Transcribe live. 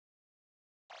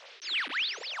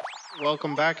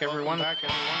Welcome back, everyone. I'm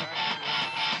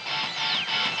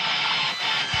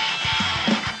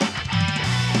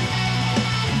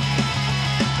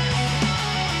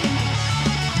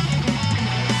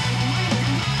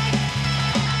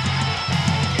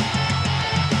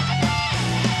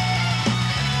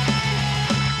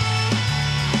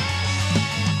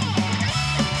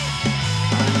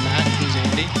Matt, and he's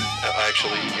Andy.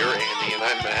 Actually, you're Andy and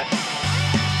I'm Matt.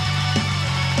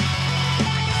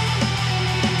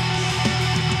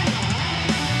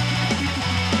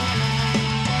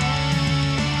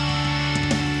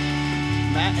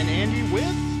 Matt and Andy with?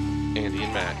 Andy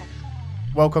and Matt.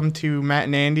 Welcome to Matt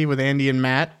and Andy with Andy and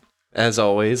Matt. As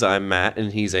always, I'm Matt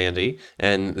and he's Andy,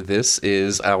 and this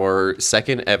is our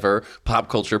second ever Pop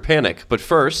Culture Panic. But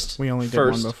first... We only did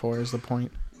one before is the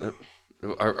point.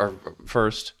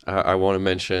 I want to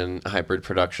mention Hybrid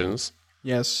Productions.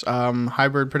 Yes,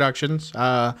 Hybrid Productions.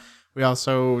 We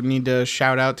also need to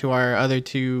shout out to our other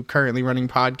two currently running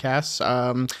podcasts.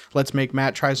 Let's Make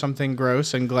Matt Try Something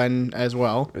Gross and Glenn as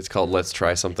well. It's called Let's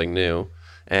Try Something New,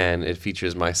 and it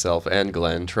features myself and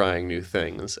Glenn trying new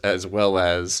things, as well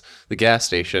as The Gas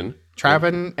Station.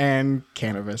 Trappin' and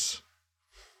Cannabis.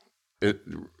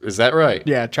 Is that right?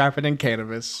 Yeah, Trappin' and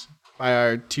Cannabis by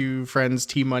our two friends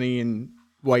T-Money and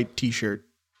White T-Shirt.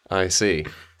 I see.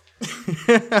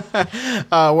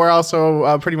 We're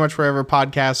also pretty much wherever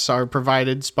podcasts are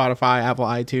provided: Spotify, Apple,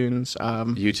 iTunes,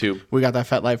 YouTube. We got that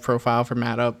FetLife profile for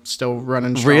Matt up, still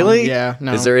running strong. Really? Yeah.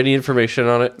 No. Is there any information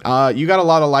on it? You got a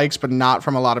lot of likes, but not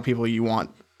from a lot of people you want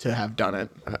to have done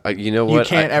it. You know what? You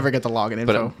can't ever get the login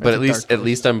info. But at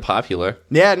least I'm popular.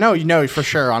 Yeah. No. You know for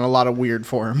sure on a lot of weird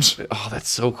forums. Oh, that's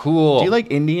so cool. Do you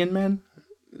like Indian men?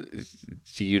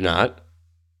 Do you not?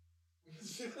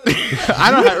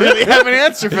 I don't really have an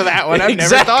answer for that one. I've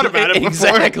never thought about it before.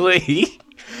 Exactly.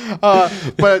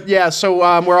 But yeah,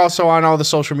 so we're also on all the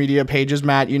social media pages.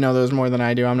 Matt, you know those more than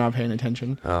I do. I'm not paying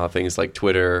attention. Things like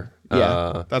Twitter.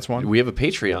 Yeah, that's one. We have a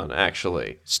Patreon,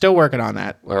 actually. Still working on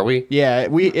that. Are we? Yeah,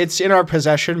 it's in our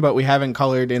possession, but we haven't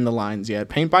colored in the lines yet.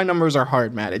 Paint by numbers are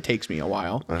hard, Matt. It takes me a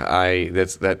while. I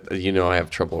have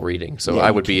trouble reading, so Yeah,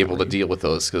 I would be able to deal with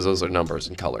those because those are numbers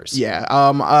and colors. Yeah.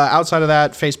 Outside of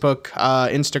that, Facebook,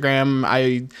 Instagram.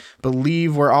 I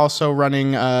believe we're also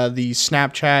running the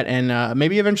Snapchat and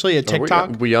maybe eventually a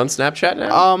TikTok. Are we on Snapchat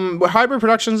now? Hybrid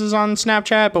Productions is on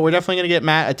Snapchat, but we're definitely gonna get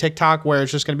Matt a TikTok where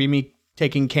it's just gonna be me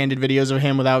taking candid videos of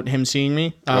him without him seeing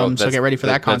me. So get ready for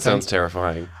that content. That sounds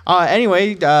terrifying.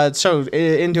 Anyway, so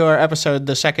into our episode,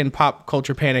 the second pop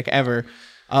culture panic ever.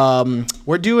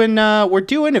 We're doing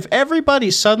if everybody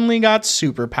suddenly got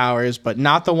superpowers, but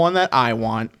not the one that I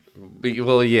want.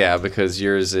 Well, yeah, because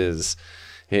yours is.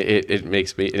 It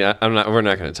makes me. We're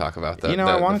not going to talk about that.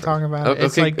 I want to talk about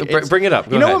it. Okay, bring it up.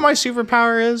 Go ahead. What my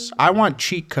superpower is? I want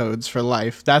cheat codes for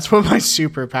life. That's what my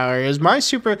superpower is.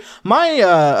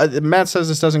 Matt says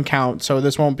this doesn't count, so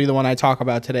this won't be the one I talk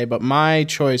about today. But my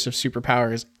choice of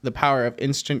superpower is the power of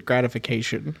instant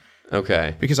gratification.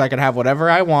 Okay. Because I could have whatever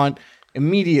I want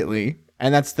immediately,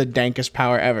 and that's the dankest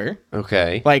power ever.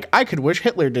 Okay. Like I could wish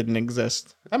Hitler didn't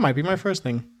exist. That might be my first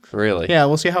thing. Really? Yeah,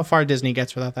 we'll see how far Disney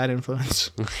gets without that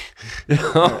influence.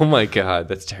 Oh my God,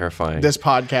 that's terrifying. This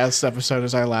podcast episode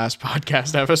is our last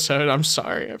podcast episode. I'm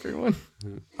sorry, everyone.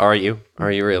 Are you? Are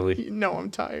you really? No,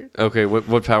 I'm tired. Okay,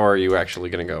 what power are you actually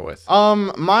going to go with?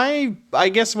 I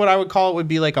guess what I would call it would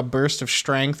be like a burst of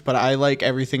strength, but I like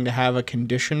everything to have a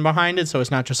condition behind it. So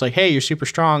it's not just like, hey, you're super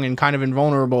strong and kind of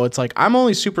invulnerable. It's like, I'm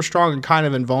only super strong and kind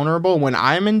of invulnerable when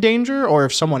I'm in danger or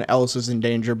if someone else is in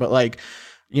danger. But like,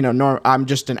 I'm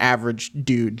just an average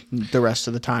dude the rest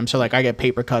of the time. So like I get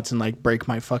paper cuts and like break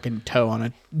my fucking toe on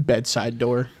a bedside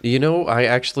door. I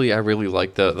really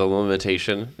like the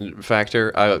limitation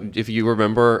factor. If you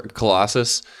remember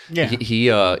Colossus, yeah.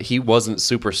 he wasn't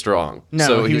super strong. No,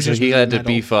 so he had metal. To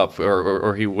beef up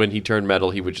or when he turned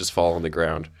metal, he would just fall on the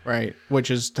ground. Right,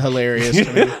 which is hilarious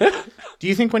to me. Do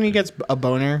you think when he gets a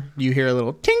boner, you hear a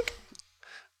little tink?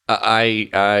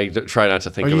 I try not to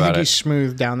think about it. Or do you think it. he's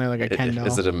smooth down there like a Ken doll?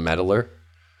 Is it a metaller?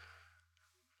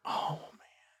 Oh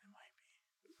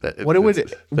man, it might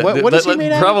be. What is he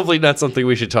made out of? Probably not something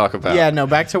we should talk about. Yeah, no.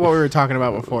 Back to what we were talking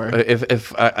about before.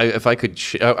 If I could,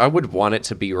 I would want it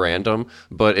to be random.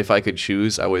 But if I could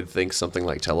choose, I would think something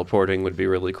like teleporting would be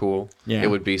really cool. Yeah, it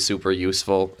would be super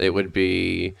useful. It would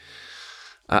be.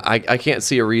 I can't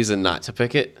see a reason not to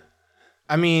pick it.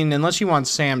 I mean, unless you want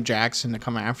Sam Jackson to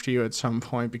come after you at some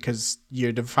point because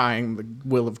you're defying the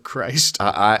will of Christ.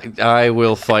 I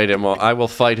will fight him. I will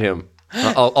fight him.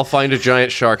 I'll find a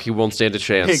giant shark. He won't stand a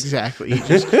chance. Exactly. He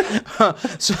just,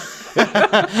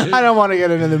 I don't want to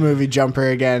get into the movie Jumper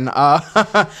again.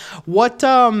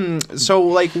 So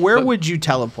like, where would you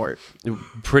teleport?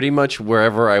 Pretty much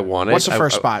wherever I wanted. What's the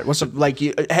first spot? What's the, like?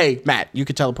 Hey, Matt, you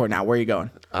could teleport now. Where are you going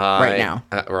right now?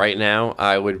 Right now,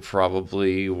 I would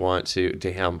probably want to.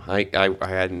 Damn, I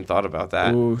hadn't thought about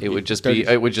that. Ooh, it would just 30 be.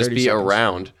 It would just be seconds.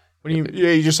 around. What do you? Yeah,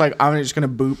 you just like I'm just gonna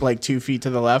boop like 2 feet to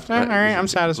the left. All right, I'm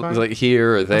satisfied. Like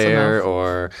here or there, enough.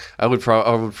 or I would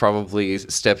probably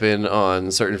step in on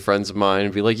certain friends of mine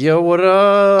and be like, "Yo, what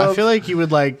up?" I feel like you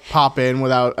would like pop in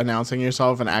without announcing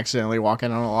yourself and accidentally walk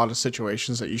in on a lot of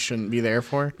situations that you shouldn't be there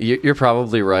for. You're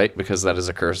probably right because that is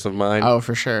a curse of mine. Oh,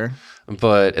 for sure.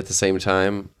 But at the same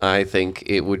time, I think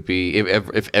it would be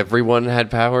if everyone had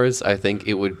powers, I think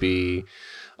it would be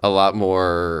a lot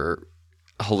more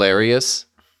hilarious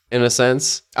in a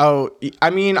sense. Oh, I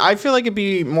mean, I feel like it'd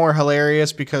be more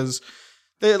hilarious because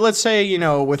let's say, you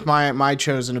know, with my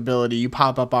chosen ability, you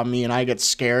pop up on me and I get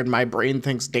scared, my brain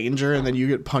thinks danger, and then you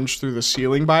get punched through the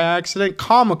ceiling by accident.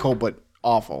 Comical, but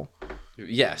awful.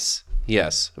 Yes,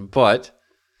 but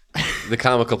the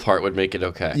comical part would make it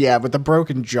okay. Yeah, but the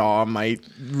broken jaw might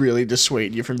really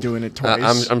dissuade you from doing it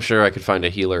twice. I'm sure I could find a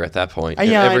healer at that point.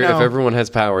 Yeah, I know. If everyone has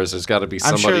powers, there's got to be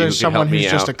I'm somebody sure there's who can someone help me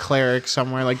who's just a out. cleric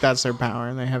somewhere, like that's their power,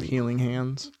 and they have healing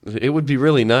hands. It would be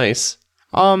really nice.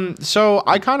 So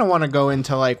I kind of want to go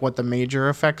into like what the major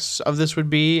effects of this would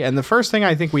be, and the first thing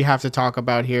I think we have to talk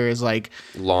about here is like,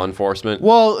 Law enforcement.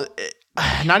 well,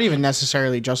 not even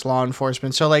necessarily just law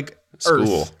enforcement. So like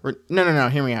School. Earth. No.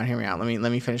 Hear me out.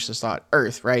 Let me finish this thought.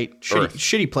 Earth, right?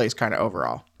 Shitty place kind of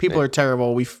overall. People are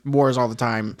terrible. Wars all the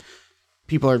time.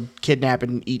 People are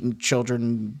kidnapping, eating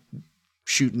children,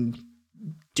 shooting.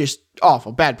 Just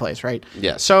awful, bad place, right?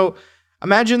 Yes. So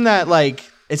imagine that like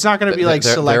it's not going to be like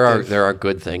selective. There are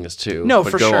good things too. No,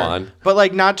 but for go sure. on. But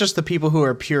like not just the people who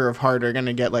are pure of heart are going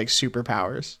to get like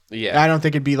superpowers. Yeah. I don't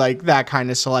think it'd be like that kind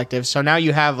of selective. So now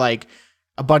you have like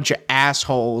a bunch of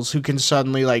assholes who can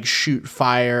suddenly like shoot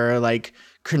fire, or, like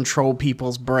control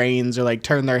people's brains, or like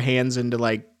turn their hands into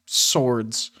like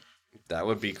swords. That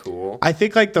would be cool. I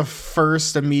think like the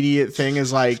first immediate thing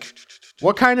is like,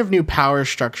 what kind of new power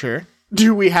structure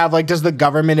do we have? Like, does the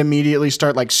government immediately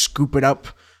start like scooping up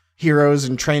heroes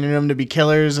and training them to be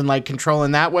killers and like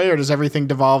controlling that way? Or does everything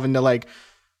devolve into like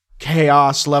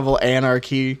chaos level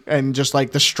anarchy and just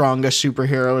like the strongest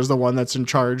superhero is the one that's in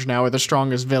charge now, or the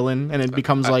strongest villain? And it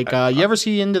becomes like, you ever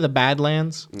see Into the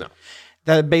Badlands? No.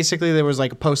 That basically there was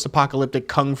like a post-apocalyptic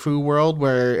kung fu world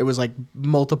where it was like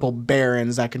multiple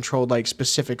barons that controlled like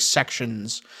specific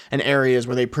sections and areas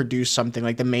where they produced something.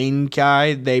 Like the main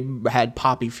guy, they had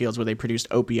poppy fields where they produced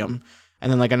opium.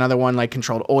 And then like another one like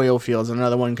controlled oil fields, and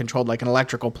another one controlled like an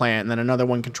electrical plant, and then another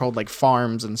one controlled like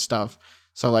farms and stuff.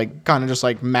 So like kind of just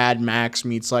like Mad Max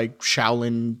meets like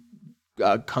Shaolin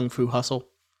kung fu hustle.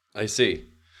 I see.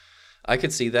 I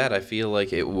could see that. I feel like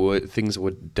things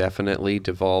would definitely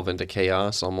devolve into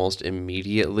chaos almost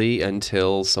immediately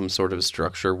until some sort of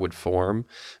structure would form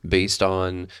based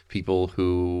on people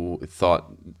who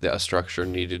thought that a structure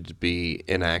needed to be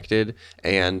enacted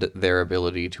and their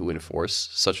ability to enforce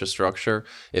such a structure.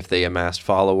 If they amassed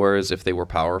followers, if they were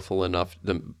powerful enough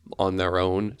on their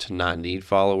own to not need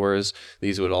followers,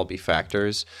 these would all be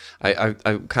factors. I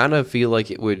kind of feel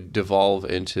like it would devolve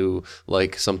into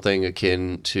like something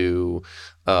akin to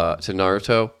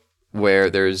Naruto, where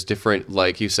there's different,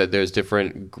 like you said, there's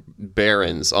different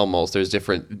barons almost. There's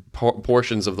different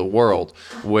portions of the world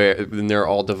where they're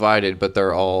all divided, but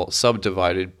they're all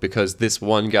subdivided because this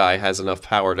one guy has enough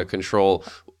power to control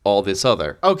all this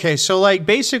other. Okay, so like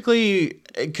basically,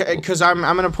 because I'm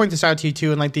gonna point this out to you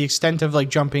too, and like the extent of like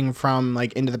jumping from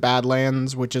like Into the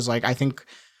Badlands, which is like I think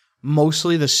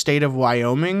mostly the state of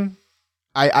Wyoming.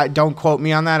 I don't quote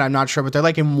me on that. I'm not sure, but they're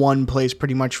like in one place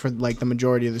pretty much for like the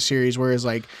majority of the series. Whereas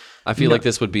like I feel like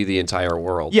this would be the entire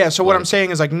world. yeah. So what I'm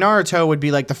saying is like Naruto would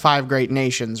be like the 5 great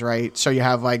nations, right? So you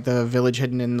have like the village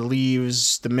hidden in the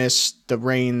leaves, the mist, the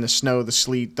rain, the snow, the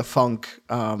sleet, the funk,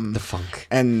 the funk,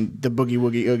 and the boogie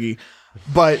woogie oogie.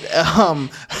 But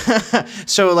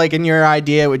so like in your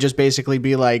idea, it would just basically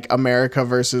be like America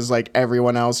versus like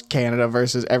everyone else, Canada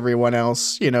versus everyone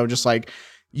else. You know, just like.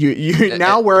 You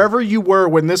now wherever you were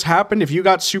when this happened, if you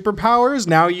got superpowers,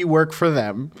 now you work for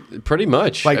them. Pretty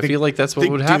much. Like I feel like that's what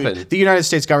would happen. The United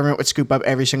States government would scoop up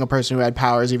every single person who had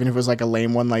powers, even if it was like a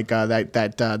lame one, like what is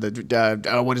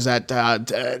that?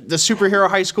 The superhero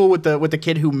high school with the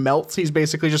kid who melts. He's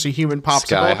basically just a human popsicle.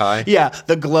 Sky High. Yeah,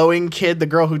 the glowing kid, the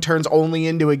girl who turns only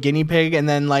into a guinea pig, and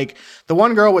then like the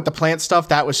one girl with the plant stuff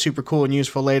that was super cool and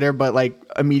useful later, but like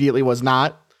immediately was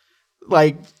not.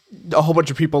 Like. A whole bunch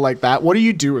of people like that. What do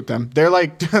you do with them? They're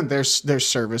like they're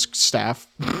service staff.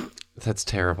 That's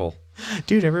terrible.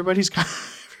 Dude, everybody's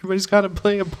got to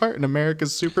play a part in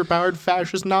America's superpowered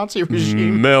fascist Nazi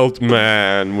regime. Melt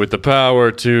man with the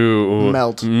power to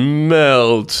melt.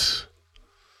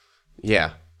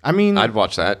 Yeah. I mean, I'd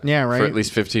watch that. Yeah, right. For at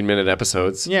least 15-minute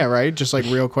episodes. Yeah, right. Just like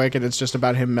real quick, and it's just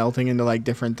about him melting into like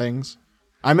different things.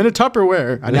 I'm in a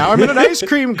Tupperware, and now I'm in an ice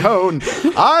cream cone.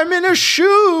 I'm in a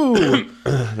shoe.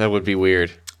 That would be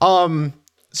weird.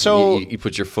 So you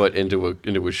put your foot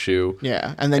into a shoe.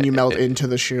 yeah, and then you melt into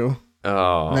the shoe.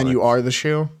 Oh. And then you are the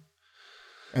shoe.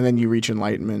 And then you reach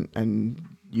enlightenment and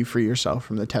you free yourself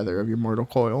from the tether of your mortal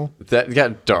coil. That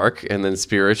got dark and then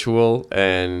spiritual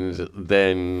and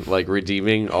then like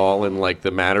redeeming all in like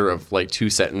the matter of like 2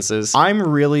 sentences. I'm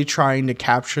really trying to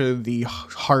capture the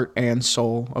heart and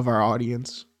soul of our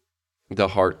audience. The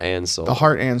heart and soul. The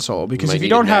heart and soul. Because Might if you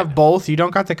need don't a have net. both, you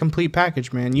don't got the complete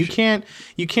package, man. You can't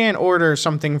order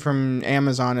something from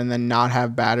Amazon and then not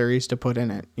have batteries to put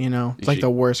in it. You know, it's like the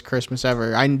worst Christmas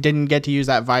ever. I didn't get to use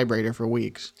that vibrator for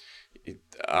weeks.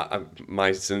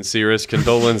 My sincerest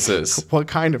condolences. What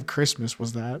kind of Christmas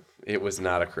was that? It was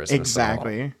not a Christmas.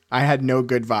 Exactly. I had no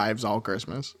good vibes all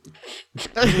Christmas. You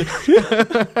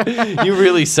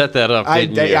really set that up,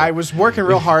 didn't you? I was working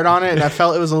real hard on it, and I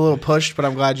felt it was a little pushed, but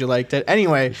I'm glad you liked it.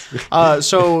 Anyway,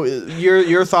 so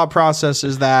your thought process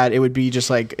is that it would be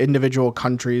just like individual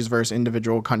countries versus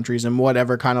individual countries and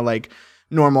whatever kind of like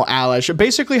normal allyship.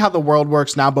 Basically how the world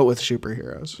works now, but with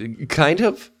superheroes. Kind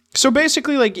of. So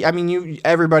basically, like, I mean,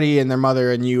 everybody and their mother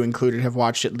and you included have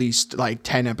watched at least like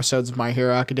 10 episodes of My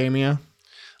Hero Academia.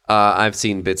 I've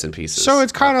seen bits and pieces. So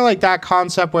it's kind of like that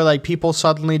concept where like people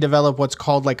suddenly develop what's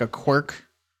called like a quirk.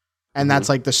 And that's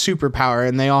like the superpower,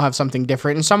 and they all have something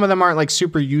different. And some of them aren't like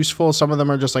super useful. Some of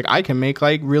them are just like, I can make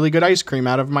like really good ice cream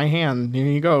out of my hand. Here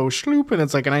you go, shloop, and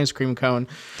it's like an ice cream cone.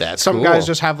 That's some cool. guys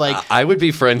just have like, I would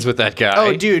be friends with that guy.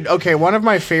 oh, dude, okay. One of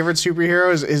my favorite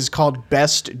superheroes is called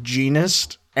Best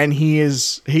Jeanist, and he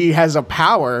has a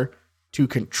power to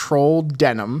control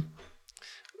denim.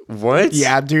 What?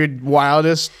 Yeah, dude,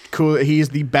 wildest, cool. He's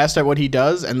the best at what he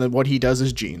does, and what he does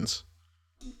is jeans.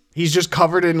 He's just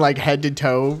covered in like head to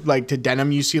toe, like to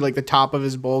denim. You see like the top of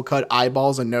his bowl cut,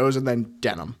 eyeballs and nose, and then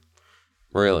denim.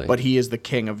 Really? But he is the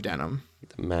king of denim.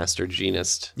 The master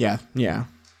genist. Yeah, yeah.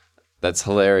 That's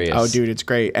hilarious. Oh, dude, it's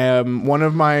great. One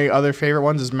of my other favorite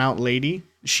ones is Mount Lady.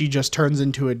 She just turns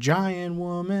into a giant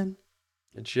woman.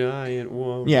 A giant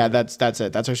woman. Yeah, that's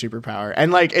it. That's her superpower.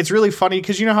 And like, it's really funny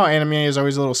because you know how anime is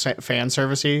always a little fan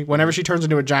servicey. Whenever she turns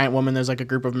into a giant woman, there's like a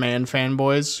group of man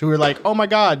fanboys who are like, "Oh my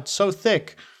god, so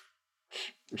thick."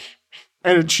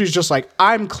 And she's just like,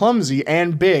 I'm clumsy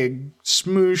and big.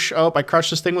 Smoosh. Oh, I crushed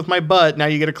this thing with my butt. Now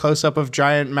you get a close up of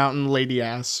giant mountain lady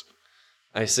ass.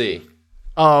 I see.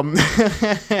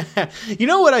 You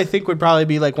know what I think would probably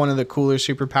be like one of the cooler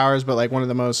superpowers, but like one of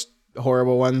the most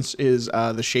horrible ones is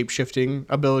the shape-shifting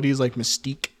abilities like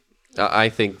Mystique. I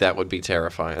think that would be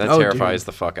terrifying. That Oh, terrifies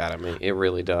the fuck out of me. It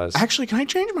really does. Actually, can I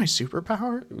change my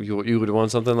superpower? You would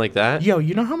want something like that? Yo,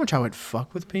 you know how much I would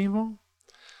fuck with people?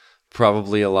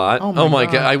 Probably a lot. Oh my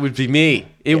God. I would be me.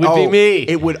 It would be me.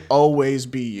 It would always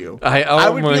be you. I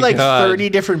would be like 30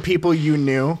 different people you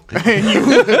knew,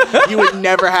 and you would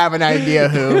never have an idea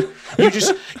who.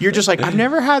 You're just like, I've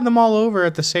never had them all over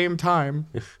at the same time.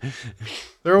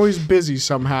 They're always busy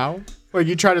somehow. Like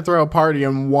you try to throw a party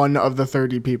and one of the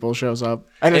 30 people shows up,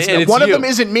 and it's one you. of them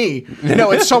isn't me.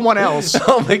 No, it's someone else.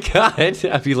 Oh my God.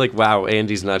 I'd be like, wow,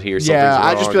 Andy's not here. Yeah, Something's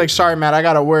I'd just be wrong. like, sorry, Matt, I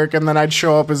gotta work, and then I'd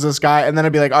show up as this guy, and then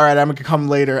I'd be like, all right, I'm gonna come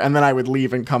later, and then I would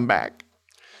leave and come back.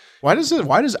 Why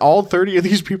does all 30 of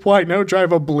these people I know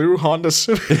drive a blue Honda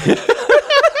Civic?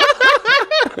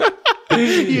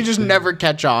 You just never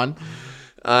catch on.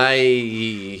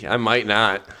 I might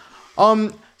not.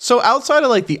 So outside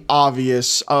of like the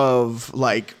obvious of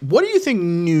like, what do you think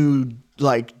new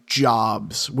like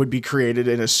jobs would be created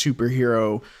in a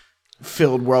superhero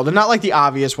filled world? And not like the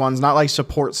obvious ones, not like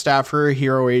support staff for a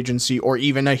hero agency or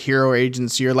even a hero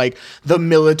agency or like the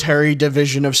military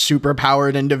division of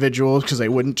superpowered individuals, because they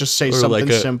wouldn't just say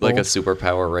something simple. Like a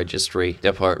superpower registry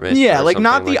department. Yeah, or like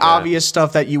not something the like that. obvious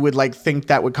stuff that you would like think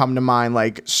that would come to mind,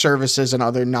 like services and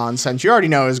other nonsense you already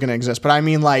know is going to exist. But I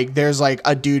mean, like there's like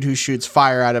a dude who shoots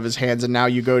fire out of his hands, and now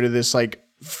you go to this like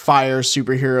fire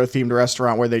superhero themed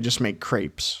restaurant where they just make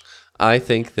crepes. I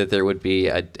think that there would be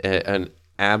an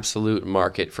absolute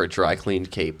market for dry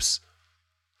cleaned capes.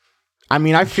 I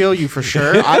mean, I feel you for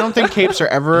sure. I don't think capes are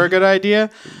ever a good idea.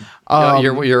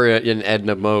 You're in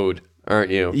Edna mode.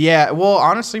 aren't you? Yeah, well,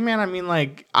 honestly, man, I mean,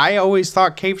 like, I always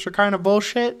thought capes were kind of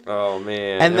bullshit. Oh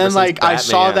man! And Ever then, since like, I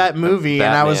saw Batman, that movie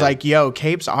and I was Batman. like, yo,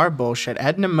 capes are bullshit.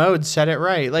 Edna Mode said it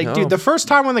right. Like, No. dude, the first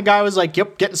time when the guy was like,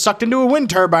 yep, getting sucked into a wind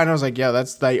turbine, I was like, yo,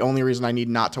 that's the only reason I need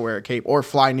not to wear a cape or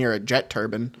fly near a jet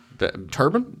turbine.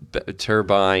 Turbine?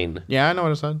 Turbine. Yeah, I know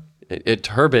what I said. A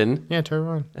turban. Yeah,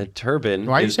 turbine. A turban.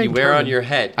 Why are you is saying wear turban? on your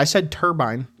head? I said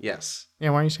turbine. Yes.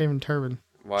 Yeah, why are you saving turbine?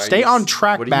 Why are Stay you on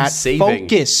track, what are you Bat. saving?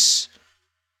 Focus.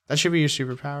 That should be your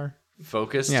superpower.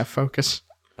 Focus. Yeah, focus.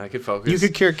 I could focus. You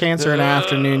could cure cancer in an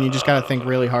afternoon. You just got to think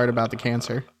really hard about the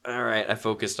cancer. All right, I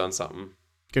focused on something.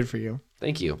 Good for you.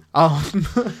 Thank you.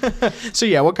 So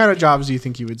yeah, what kind of jobs do you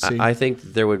think you would see? I think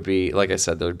there would be, like I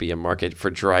said, there would be a market for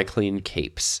dry clean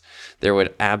capes. There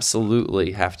would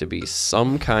absolutely have to be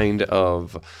some kind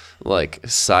of like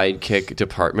sidekick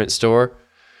department store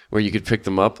where you could pick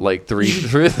them up like three at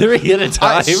a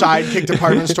time. Sidekick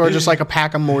department store, just like a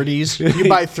pack of Mortys. You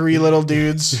buy 3 little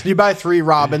dudes. You buy 3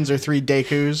 Robins or 3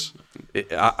 Dekus.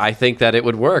 I think that it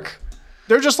would work.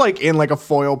 They're just like in like a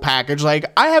foil package.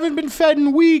 Like, I haven't been fed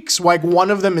in weeks. Like,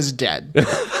 one of them is dead.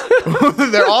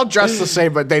 They're all dressed the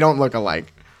same, but they don't look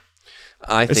alike.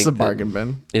 I It's think the that bargain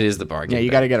bin. It is the bargain. Yeah, you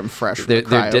bin. got to get them fresh from the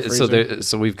cryo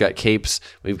So we've got capes,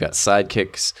 we've got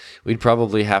sidekicks. We'd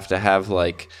probably have to have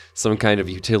like some kind of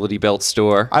utility belt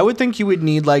store. I would think you would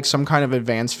need like some kind of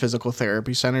advanced physical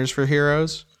therapy centers for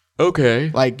heroes.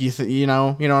 Okay. Like you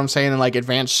know what I'm saying, and like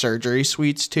advanced surgery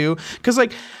suites too, because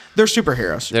like they're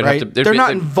superheroes, They'd have right? to- there'd They're be- not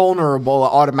there'd- invulnerable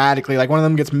automatically. Like one of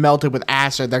them gets melted with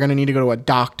acid, they're gonna need to go to a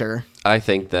doctor. I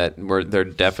think that they're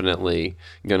definitely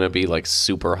gonna be like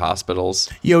super hospitals.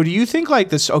 Yo, do you think like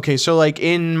this? Okay, so like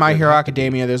in My Hero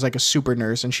Academia, there's like a super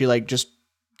nurse, and she like just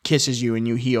kisses you and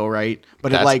you heal, right?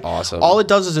 But That's it like awesome. all it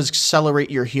does is accelerate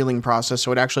your healing process,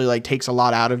 so it actually like takes a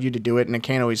lot out of you to do it, and it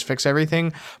can't always fix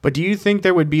everything. But do you think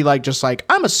there would be like just like,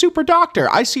 I'm a super doctor,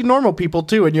 I see normal people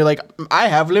too, and you're like, I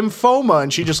have lymphoma,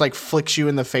 and she just like flicks you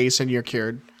in the face and you're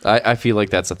cured? I feel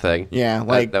like that's a thing. Yeah, That-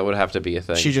 like that would have to be a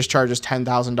thing. she just charges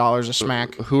 $10,000 a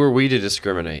smack. Who are we to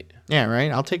discriminate? Yeah,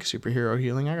 right. I'll take superhero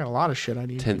healing. I got a lot of shit I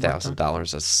need.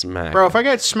 $10,000 a smack. Bro, if I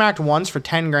get smacked once for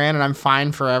 10 grand and I'm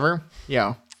fine forever,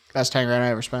 yo, that's 10 grand I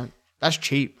ever spent. That's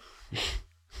cheap.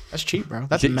 That's cheap, bro.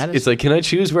 That's medicine. It's like, can I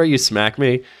choose where you smack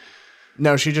me?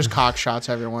 No, she just cock shots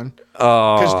everyone.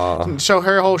 Oh, So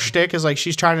her whole shtick is like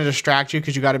she's trying to distract you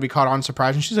because you got to be caught on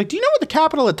surprise. And she's like, "Do you know what the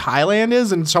capital of Thailand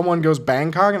is?" And someone goes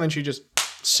Bangkok, and then she just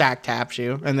sack taps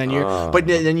you, and then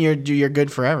you're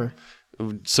good forever.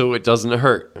 so it doesn't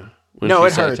hurt. when No, she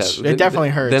it said hurts. that. It definitely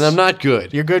hurts. Then I'm not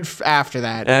good. You're good after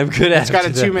that. I'm good It's got a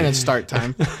after that. 2-minute start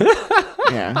time.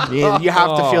 Yeah, you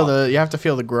have to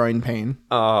feel the groin pain.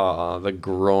 Oh, the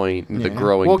groin, the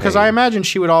growing. Well, because pain. I imagine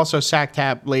she would also sack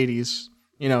tap ladies.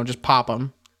 You know, just pop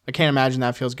them. I can't imagine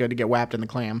that feels good to get whapped in the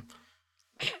clam.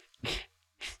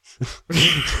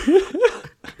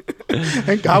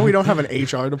 Thank God we don't have an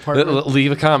HR department.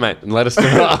 Leave a comment and let us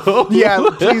know. Yeah,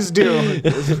 please do.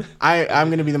 I'm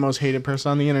going to be the most hated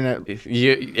person on the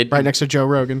internet, right next to Joe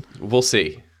Rogan. We'll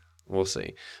see. We'll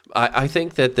see. I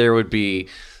think that there would be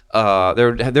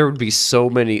there would be so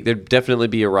many. There'd definitely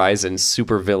be a rise in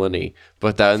super villainy,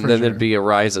 but then there'd be a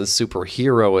rise in super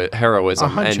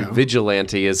heroism and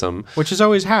vigilanteism, Which is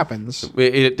always happens.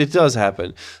 It does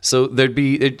happen. So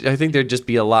I think there'd just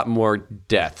be a lot more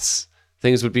deaths.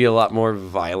 Things would be a lot more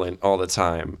violent all the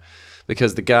time.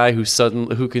 Because the guy who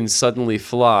can suddenly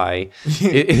fly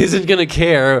isn't gonna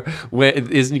care,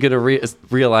 isn't gonna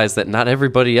realize that not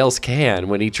everybody else can.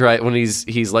 When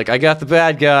he's like, I got the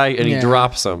bad guy, and he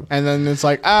drops him. And then it's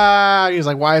like, he's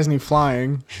like, why isn't he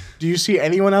flying? Do you see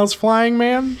anyone else flying,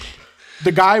 man?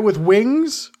 The guy with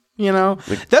wings, you know?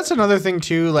 That's another thing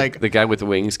too, like The guy with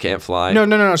wings can't fly. No.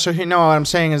 So what I'm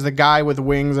saying is the guy with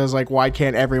wings is like, why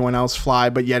can't everyone else fly,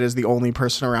 but yet is the only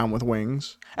person around with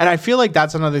wings? And I feel like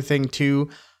that's another thing too.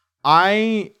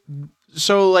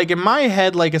 So like in my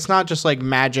head, like it's not just like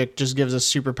magic just gives us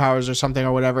superpowers or something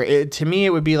or whatever. To me, it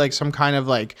would be like some kind of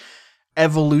like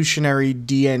evolutionary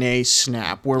DNA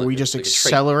snap where we just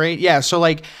accelerate. Yeah. So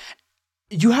like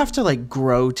you have to like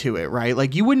grow to it, right?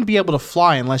 Like you wouldn't be able to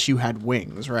fly unless you had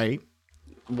wings, right?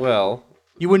 Well,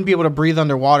 You wouldn't be able to breathe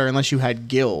underwater unless you had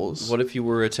gills. what if you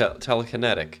were a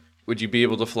telekinetic? Would you be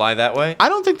able to fly that way? I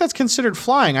don't think that's considered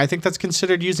flying. I think that's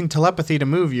considered using telepathy to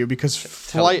move you because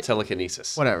flight.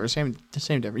 Telekinesis. Whatever, same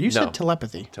difference. You said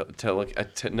telepathy.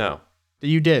 No.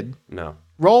 You did. No.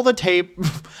 Roll the tape.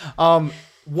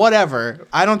 Whatever.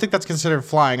 I don't think that's considered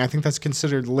flying. I think that's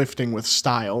considered lifting with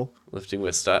style. Lifting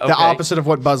with style. The opposite of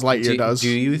what Buzz Lightyear does. Do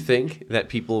you think that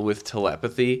people with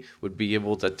telepathy would be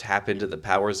able to tap into the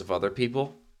powers of other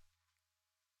people?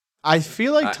 I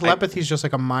feel like telepathy is just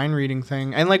like a mind reading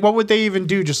thing. And like, what would they even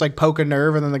do? Just like poke a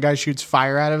nerve and then the guy shoots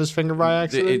fire out of his finger by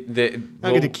accident?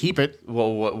 I get to keep it.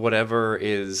 Well, whatever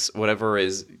is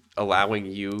allowing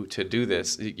you to do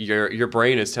this, your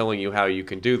brain is telling you how you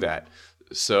can do that.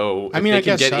 So if they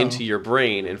can get into your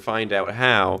brain and find out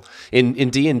how, in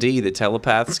D&D, the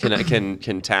telepaths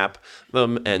can tap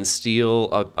them and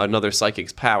steal another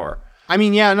psychic's power. I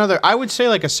mean, yeah, I would say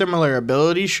like a similar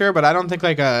ability, sure, but I don't think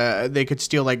like they could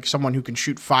steal like someone who can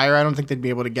shoot fire. I don't think they'd be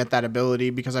able to get that ability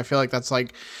because I feel like that's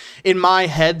like in my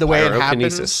head the way it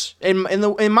happens.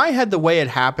 In my head the way it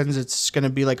happens, it's gonna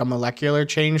be like a molecular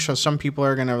change. So some people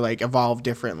are gonna like evolve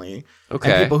differently.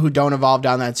 Okay. And people who don't evolve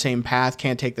down that same path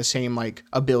can't take the same like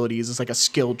abilities. It's like a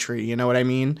skill tree. You know what I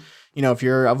mean? You know, if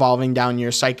you're evolving down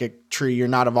your psychic tree, you're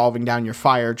not evolving down your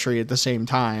fire tree at the same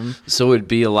time. So it'd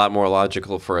be a lot more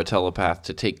logical for a telepath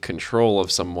to take control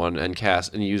of someone and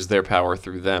cast and use their power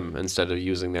through them instead of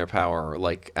using their power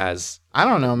like as I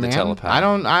don't know, man. Telepath.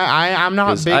 I'm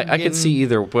not big. I could see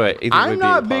either way. I'm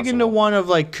not big into one of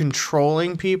like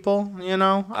controlling people. You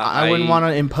know, I wouldn't want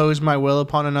to impose my will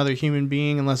upon another human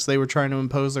being unless they were trying to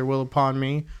impose their will upon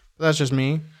me. But that's just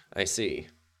me. I see.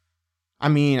 I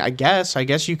mean, I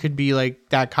guess you could be like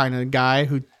that kind of guy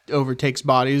who overtakes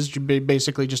bodies,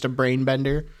 basically just a brain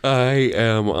bender. I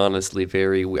am honestly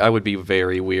I would be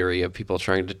very weary of people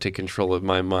trying to take control of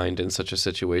my mind in such a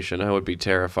situation. I would be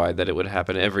terrified that it would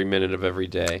happen every minute of every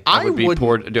day.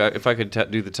 If I could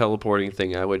do the teleporting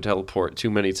thing, I would teleport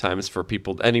too many times for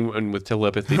anyone with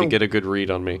telepathy to get a good read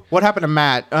on me. What happened to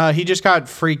Matt? He just got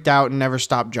freaked out and never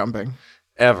stopped jumping.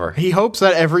 Ever. He hopes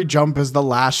that every jump is the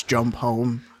last jump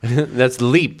home. That's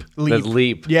leap. That's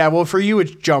leap. Yeah, well, for you,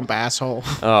 it's jump, asshole.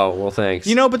 Oh, well, thanks.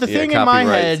 You know, but the thing in my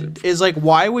head is, like,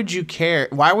 why would you care?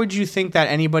 Why would you think that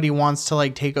anybody wants to,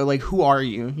 like, take over? Like, who are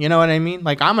you? You know what I mean?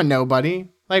 Like, I'm a nobody.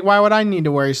 Like, why would I need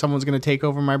to worry someone's going to take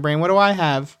over my brain? What do I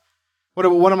have? What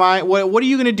are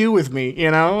you going to do with me?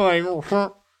 You know? Like,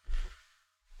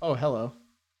 oh, hello.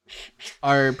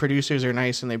 Our producers are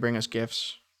nice and they bring us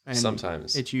gifts. And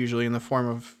sometimes. It's usually in the form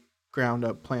of ground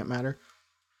up plant matter.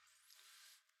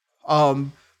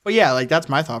 But yeah, like that's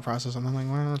my thought process. I'm like,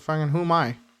 well, fucking, who am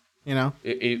I? You know?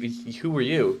 Who are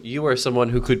you? You are someone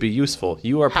who could be useful.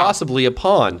 You are possibly a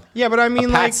pawn. Yeah, but I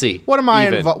mean, like, what am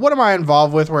I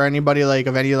involved with where anybody like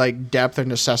of any like depth or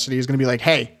necessity is going to be like,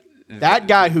 hey, that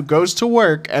guy who goes to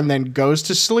work and then goes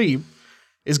to sleep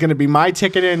is going to be my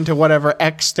ticket into whatever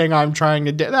X thing I'm trying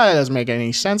to do. That doesn't make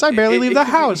any sense. I barely leave the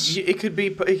house. You could be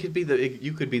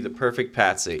the perfect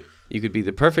patsy. You could be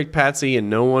the perfect patsy, and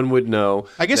no one would know.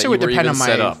 I guess it would depend on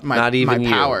my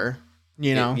power.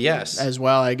 You know, yes, as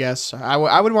well. I guess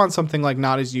I would want something like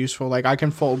not as useful. Like I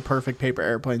can fold perfect paper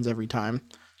airplanes every time.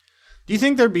 Do you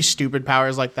think there'd be stupid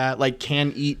powers like that? Like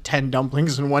can eat 10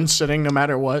 dumplings in one sitting, no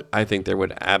matter what? I think there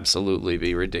would absolutely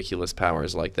be ridiculous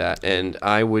powers like that, and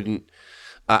I wouldn't.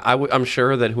 I'm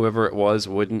sure that whoever it was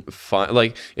wouldn't find,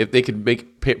 like, if they could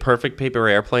make perfect paper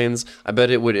airplanes, I bet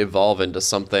it would evolve into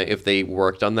something. If they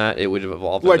worked on that, it would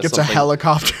evolve into something. Like it's a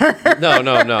helicopter?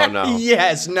 No.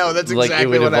 Yes, no, that's exactly what I want. Like, it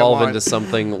would evolve into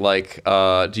something like,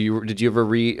 did you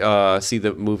ever see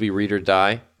the movie Read or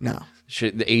Die? No.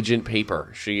 The Agent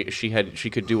Paper. She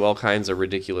could do all kinds of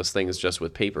ridiculous things just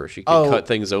with paper. She could cut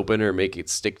things open or make it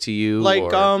stick to you. Like,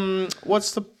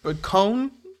 what's the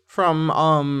cone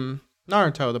from,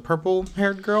 Naruto, the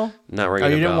purple-haired girl? Not ringing a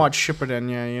bell. You didn't watch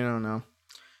Shippuden, yeah, you don't know.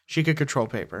 She could control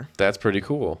paper. That's pretty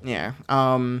cool. Yeah.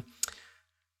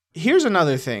 Here's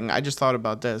another thing. I just thought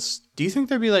about this. Do you think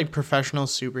there'd be, like, professional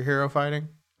superhero fighting?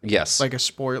 Yes. Like a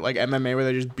sport, like MMA, where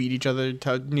they just beat each other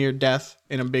to near death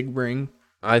in a big ring?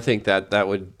 I think that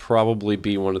would probably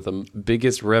be one of the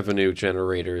biggest revenue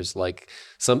generators, like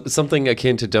something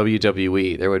akin to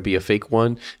WWE. There would be a fake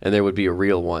one and there would be a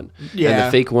real one. Yeah. And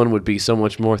the fake one would be so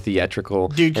much more theatrical.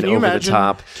 Dude, can and you over imagine, the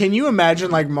top. Can you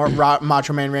imagine like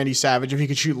Macho Man Randy Savage if he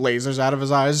could shoot lasers out of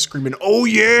his eyes, screaming, "Oh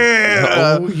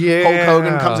yeah!" Oh yeah. Hulk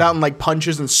Hogan comes out and like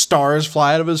punches and stars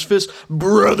fly out of his fist.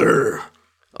 Brother.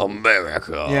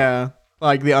 America. Yeah.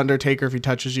 Like The Undertaker, if he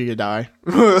touches you, you die.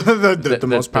 the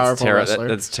most powerful wrestler.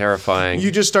 That's terrifying.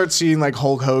 You just start seeing like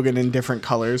Hulk Hogan in different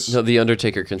colors. No, The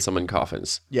Undertaker can summon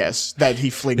coffins. Yes, that he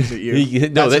flings at you.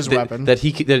 That's his weapon.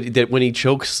 That when he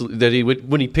chokes,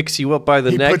 when he picks you up by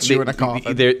the neck, puts you in a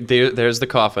coffin. There's the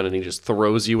coffin, and he just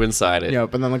throws you inside it.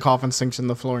 Yep, and then the coffin sinks in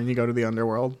the floor, and you go to the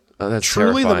underworld. Oh, that's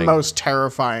truly terrifying. The most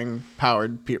terrifying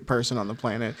powered person on the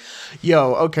planet.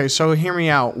 Yo, okay, so hear me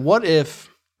out. What if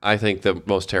I think the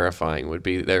most terrifying would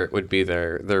be their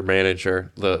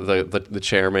manager, the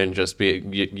chairman. Just be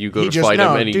you go to fight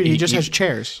him, and he just has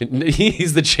chairs.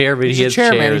 He's the chairman. He's he a has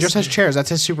chairman. chairs. He just has chairs. That's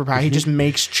his superpower. He just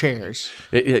makes chairs.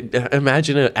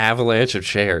 Imagine an avalanche of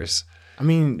chairs. I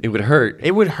mean, it would hurt.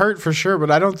 It would hurt for sure, but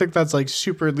I don't think that's like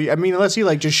super. I mean, unless he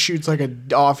like just shoots like an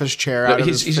office chair out of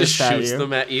his fist just at shoots you.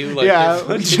 them at you. Like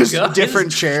Yeah, just guns.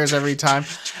 different chairs every time.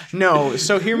 No,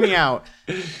 so hear me out.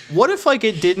 What if like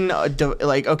it didn't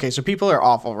like? Okay, so people are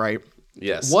awful, right?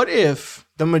 Yes. What if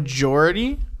the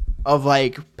majority of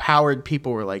like powered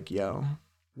people were like, "Yo,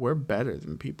 we're better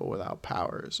than people without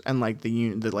powers," and like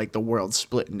the world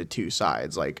split into two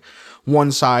sides, like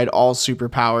one side all super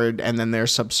powered, and then they're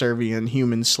subservient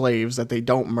human slaves that they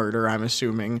don't murder, I'm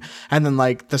assuming, and then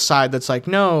like the side that's like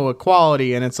no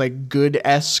equality, and it's like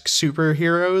good-esque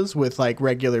superheroes with like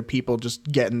regular people just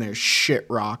getting their shit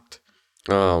rocked.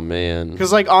 Oh man.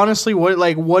 Because like honestly,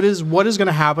 what is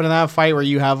gonna happen in that fight where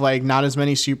you have like not as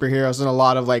many superheroes and a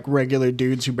lot of like regular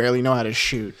dudes who barely know how to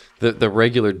shoot? The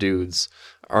regular dudes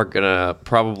are gonna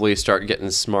probably start getting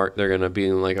smart. They're gonna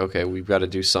be like, okay, we've got to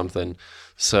do something.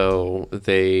 So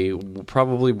they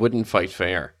probably wouldn't fight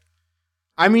fair.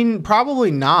 I mean, probably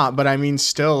not, but I mean,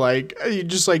 still, like,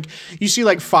 you see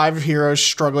like 5 heroes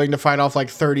struggling to fight off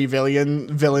like 30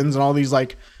 villains and all these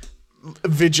like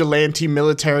vigilante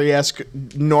military-esque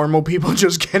normal people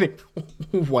just getting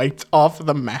wiped off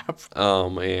the map. Oh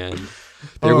man,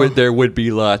 there would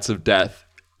be lots of death.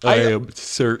 I am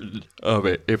certain of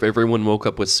it. If everyone woke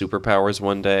up with superpowers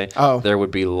one day, there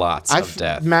would be lots of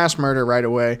death. Mass murder right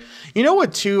away. You know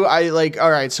what, too? I like,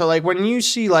 all right, so like when you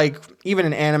see like even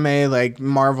an anime like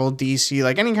Marvel, DC,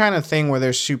 like any kind of thing where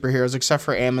there's superheroes, except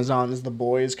for Amazon's The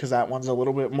Boys, because that one's a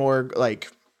little bit more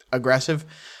like aggressive.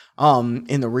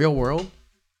 In the real world,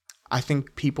 I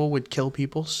think people would kill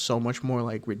people so much more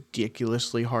like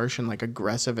ridiculously harsh and like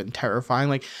aggressive and terrifying.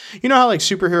 Like, you know how like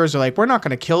superheroes are like, we're not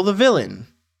going to kill the villain.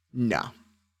 No.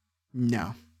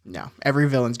 Every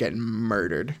villain's getting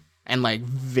murdered and like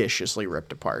viciously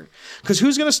ripped apart. Because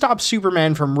who's going to stop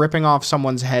Superman from ripping off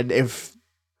someone's head if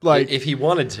he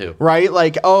wanted to? Right?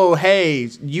 Like, oh,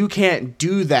 hey, you can't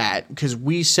do that because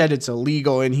we said it's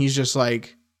illegal. And he's just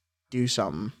like, do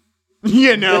something.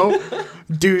 You know,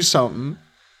 do something.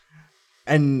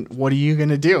 And what are you going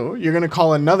to do? You're going to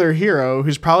call another hero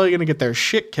who's probably going to get their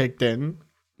shit kicked in.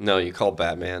 No, you call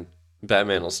Batman.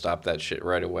 Batman will stop that shit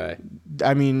right away.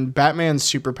 I mean, Batman's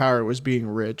superpower was being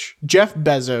rich. Jeff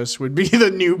Bezos would be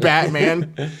the new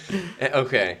Batman.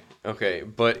 Okay.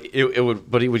 But he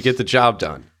would get the job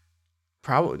done.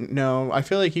 Probably no. I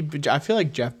feel like Jeff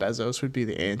Bezos would be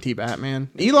the anti-Batman.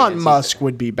 Elon Musk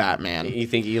would be Batman. You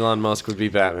think Elon Musk would be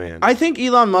Batman? I think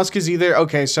Elon Musk is either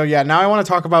okay. So yeah, now I want to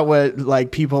talk about what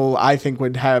like people I think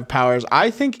would have powers.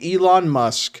 I think Elon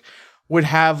Musk would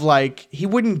have like he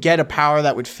wouldn't get a power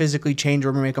that would physically change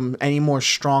or make him any more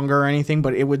stronger or anything,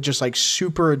 but it would just like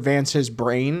super advance his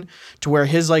brain to where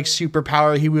his like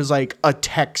superpower he was like a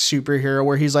tech superhero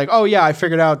where he's like, oh yeah, I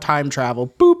figured out time travel,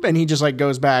 boop, and he just like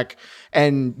goes back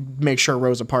and makes sure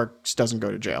Rosa Parks doesn't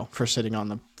go to jail for sitting on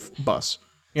the bus.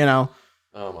 You know,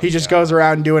 he just goes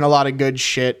around doing a lot of good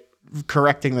shit,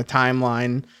 correcting the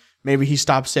timeline. Maybe he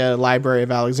stops the Library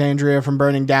of Alexandria from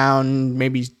burning down.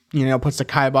 Maybe, you know, puts the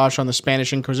kibosh on the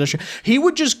Spanish Inquisition. He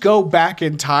would just go back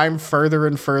in time further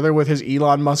and further with his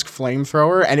Elon Musk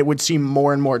flamethrower, and it would seem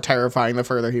more and more terrifying the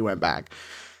further he went back.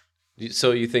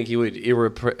 So you think he would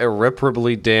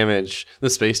irreparably damage the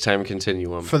space-time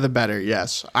continuum? For the better,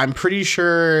 yes. I'm pretty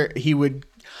sure he would.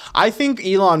 I think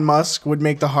Elon Musk would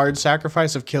make the hard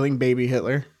sacrifice of killing baby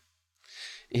Hitler.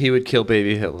 He would kill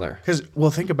baby Hitler. Because,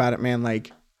 well, think about it, man.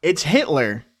 Like, it's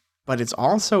Hitler, but it's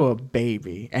also a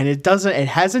baby. And it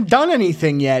hasn't done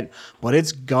anything yet, but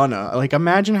it's gonna. Like,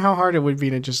 imagine how hard it would be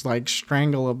to just, like,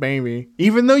 strangle a baby.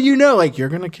 Even though you know, like, you're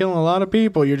gonna kill a lot of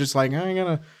people. You're just like,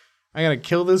 I gotta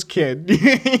kill this kid.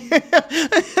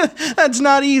 That's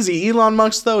not easy. Elon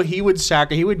Musk, though, he would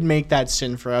make that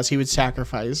sin for us. He would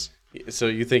sacrifice. So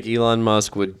you think Elon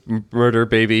Musk would murder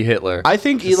baby Hitler? I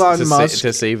think Elon Musk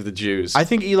to save the Jews. I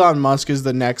think Elon Musk is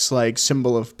the next like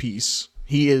symbol of peace.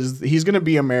 He's gonna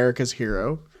be America's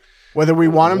hero, whether we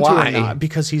want him to or not,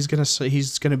 because he's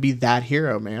gonna be that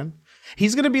hero, man.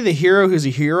 He's gonna be the hero who's a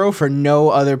hero for no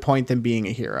other point than being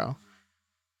a hero.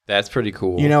 That's pretty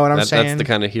cool. You know what I'm saying? That's the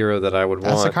kind of hero that I would want.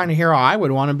 That's the kind of hero I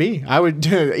would want to be. I would.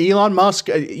 Elon Musk.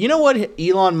 You know what?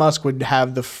 Elon Musk would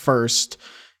have the first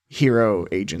hero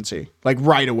agency. Like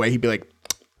right away, he'd be like,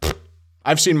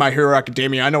 "I've seen My Hero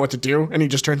Academia. I know what to do," and he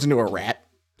just turns into a rat.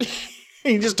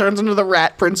 He just turns into the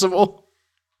rat principal.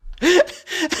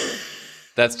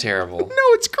 That's terrible. No,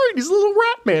 it's great. He's a little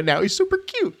rat man now. He's super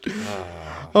cute.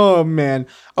 Oh man.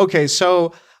 Okay,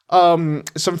 so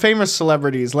some famous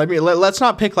celebrities. Let's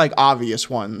not pick like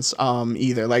obvious ones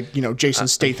either, like, you know, Jason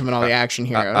Statham and all the action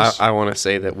heroes. I want to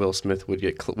say that Will Smith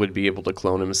would be able to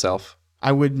clone himself.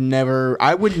 I would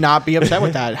not be upset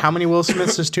with that. How many Will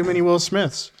Smiths is too many Will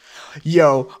Smiths?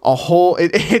 Yo,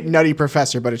 Nutty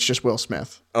Professor, but it's just Will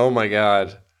Smith. Oh my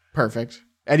God. Perfect.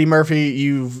 Eddie Murphy,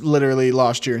 you've literally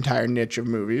lost your entire niche of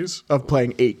movies of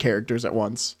playing 8 characters at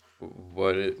once.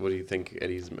 What do you think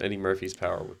Eddie Murphy's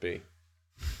power would be?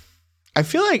 I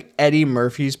feel like Eddie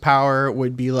Murphy's power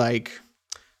would be like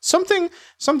something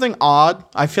odd.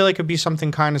 I feel like it'd be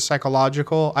something kind of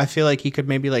psychological. I feel like he could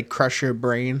maybe like crush your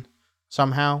brain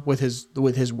somehow with his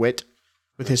wit,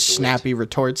 with his snappy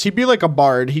retorts. He'd be like a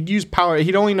bard. He'd use power.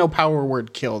 He'd only know power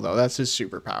word kill though. That's his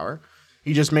superpower.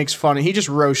 He just makes fun. He just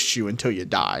roasts you until you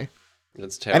die.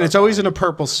 That's terrifying. And it's always in a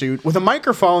purple suit with a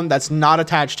microphone that's not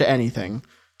attached to anything.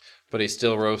 But he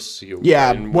still roasts you.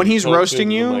 Yeah, when he's roasting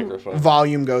you, microphone.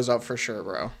 volume goes up for sure,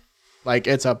 bro. Like,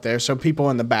 it's up there. So people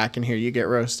in the back can hear you get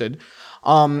roasted.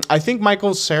 I think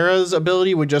Michael Cera's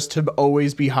ability would just to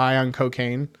always be high on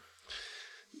cocaine.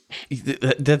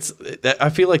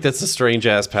 I feel like that's a strange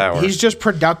ass power. He's just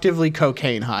productively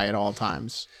cocaine high at all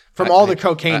times. From all the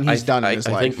cocaine he's done in his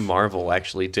life. I think Marvel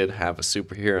actually did have a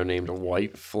superhero named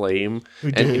White Flame. Who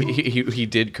and did? he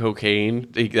did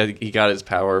cocaine. He got his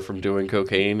power from doing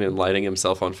cocaine and lighting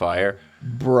himself on fire.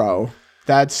 Bro,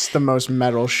 that's the most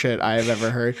metal shit I have ever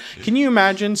heard. Can you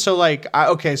imagine? So like,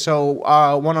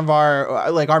 one of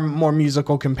our more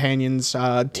musical companions,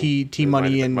 T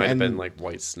Money might have and been like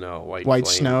White Snow. White Flame.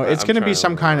 Snow. It's going to be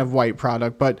some kind of white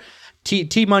product, but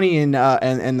T Money and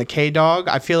the K Dog,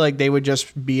 I feel like they would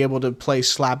just be able to play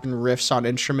slapping riffs on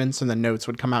instruments, and the notes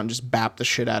would come out and just bap the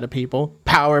shit out of people.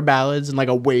 Power ballads, and like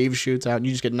a wave shoots out, and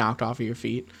you just get knocked off of your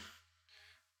feet.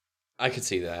 I could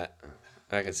see that.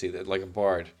 Like a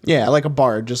bard. Yeah, like a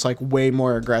bard, just like way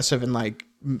more aggressive and like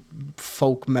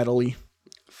folk metally.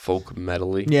 Folk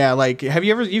metally. Yeah, like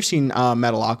you've seen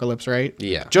Metalocalypse, right?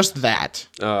 Yeah. Just that,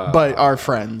 but our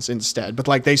friends instead. But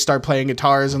like they start playing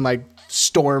guitars and like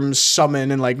storms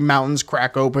summon and like mountains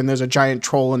crack open. There's a giant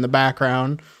troll in the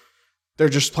background. They're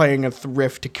just playing a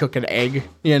riff to cook an egg.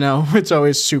 You know, it's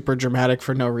always super dramatic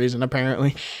for no reason.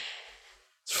 Apparently,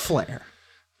 it's flair.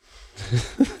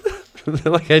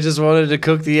 Like, I just wanted to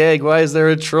cook the egg. Why is there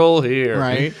a troll here?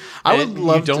 Right. I would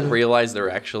love. You don't realize they're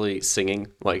actually singing.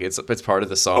 Like it's part of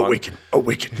the song.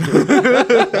 Awaken. You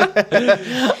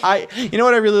know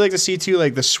what I really like to see too,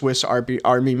 like the Swiss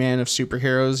army man of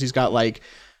superheroes. He's got like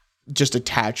just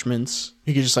attachments.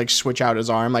 He can just like switch out his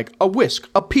arm, like a whisk,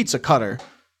 a pizza cutter,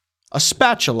 a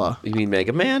spatula. You mean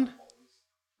Mega Man?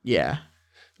 Yeah.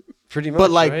 Pretty much,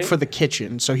 but like right? for the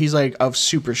kitchen. So he's like of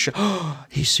super chef.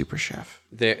 He's super chef.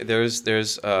 There's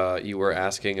you were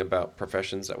asking about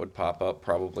professions that would pop up,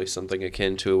 probably something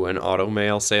akin to an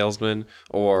automail salesman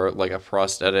or like a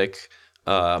prosthetic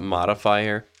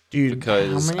modifier. Dude,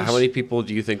 because how many people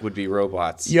do you think would be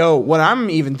robots? Yo, what I'm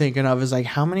even thinking of is like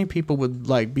how many people would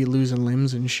like be losing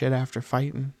limbs and shit after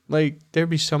fighting? Like there'd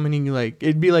be so many, like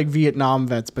it'd be like Vietnam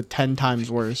vets but 10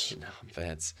 times worse. Vietnam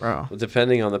vets. Bro. Well,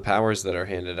 depending on the powers that are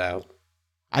handed out.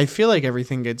 I feel like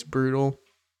everything gets brutal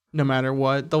no matter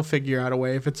what. They'll figure out a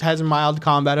way. If it has mild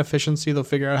combat efficiency, they'll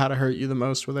figure out how to hurt you the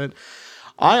most with it.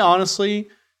 I honestly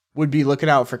would be looking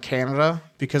out for Canada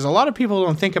because a lot of people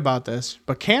don't think about this,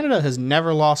 but Canada has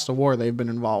never lost a war they've been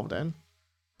involved in.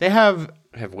 They have.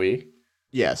 Have we?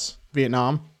 Yes.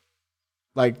 Vietnam.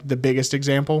 Like the biggest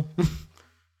example.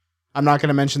 I'm not going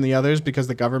to mention the others because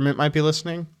the government might be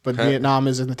listening, but Vietnam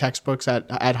is in the textbooks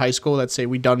at high school that say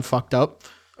we done fucked up.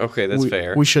 Okay, that's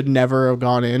fair. We should never have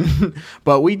gone in,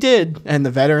 but we did, and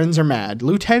the veterans are mad.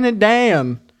 Lieutenant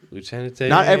Dan.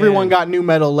 Not everyone got new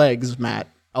metal legs, Matt.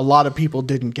 A lot of people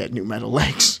didn't get new metal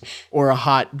legs or a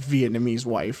hot Vietnamese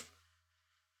wife.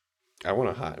 I want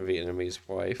a hot Vietnamese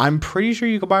wife. I'm pretty sure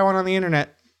you could buy one on the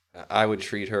internet. I would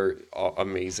treat her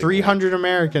amazing. 300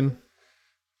 American.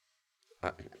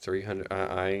 300.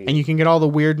 And you can get all the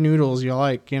weird noodles you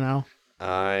like, you know.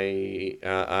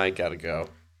 I gotta go.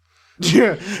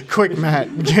 Yeah, quick, Matt.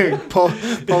 pull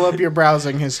up your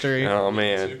browsing history. Oh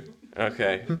man.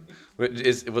 Okay.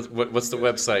 What's the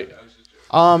website?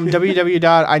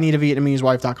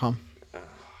 www.ineedavietnamesewife.com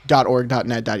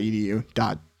 .org.net.edu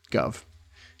 .gov.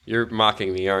 You're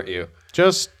mocking me, aren't you?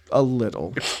 Just a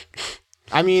little.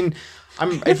 I mean,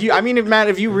 Matt,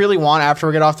 if you really want, after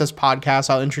we get off this podcast,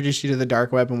 I'll introduce you to the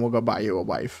dark web and we'll go buy you a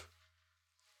wife.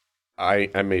 I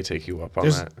may take you up on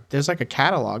that. There's like a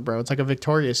catalog, bro. It's like a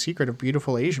Victoria's Secret of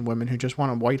beautiful Asian women who just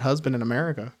want a white husband in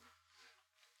America.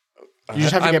 You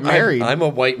just have to get married. I'm a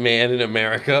white man in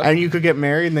America. And you could get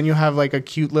married and then you have like a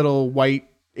cute little white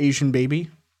Asian baby.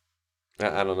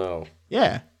 I don't know.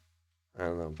 Yeah. I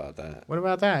don't know about that. What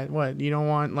about that? What? You don't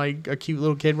want like a cute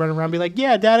little kid running around and be like,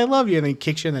 yeah, Dad, I love you. And then he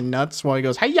kicks you in the nuts while he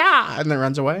goes, hi-ya, and then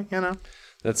runs away, you know?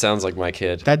 That sounds like my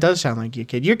kid. That does sound like your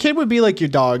kid. Your kid would be like your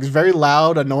dog. It's very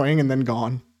loud, annoying, and then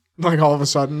gone. Like all of a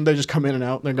sudden, they just come in and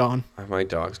out and they're gone. Are my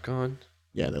dogs gone?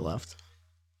 Yeah, they left.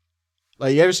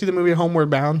 Like, you ever see the movie Homeward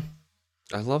Bound?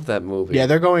 I love that movie. Yeah,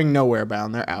 they're going nowhere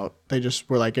bound. They're out. They just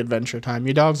were like Adventure Time.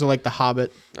 Your dogs are like the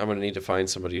Hobbit. I'm going to need to find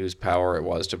somebody whose power it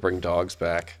was to bring dogs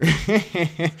back.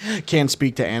 Can't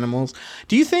speak to animals.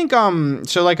 Do you think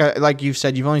so like you've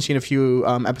said, you've only seen a few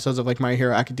episodes of like My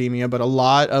Hero Academia, but a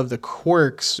lot of the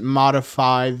quirks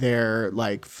modify their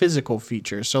like physical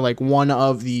features. So like one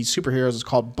of the superheroes is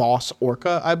called Boss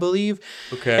Orca, I believe.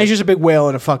 Okay. And he's just a big whale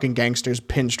in a fucking gangster's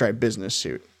pinstripe business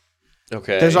suit.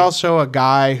 Okay. There's also a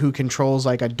guy who controls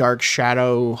like a dark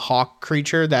shadow hawk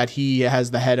creature that he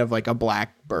has the head of like a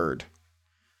black bird.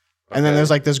 And then there's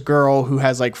like this girl who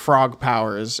has like frog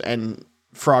powers and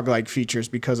frog-like features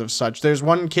because of such. There's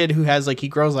one kid who has like, he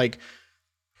grows like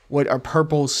what are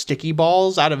purple sticky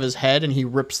balls out of his head and he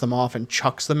rips them off and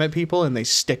chucks them at people and they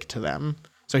stick to them.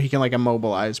 So he can like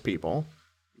immobilize people.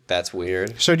 That's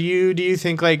weird. So do you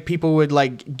think like people would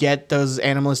like get those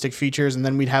animalistic features and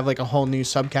then we'd have like a whole new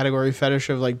subcategory fetish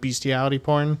of like bestiality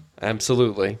porn?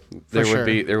 Absolutely.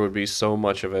 There would be so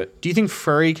much of it. Do you think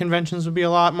furry conventions would be a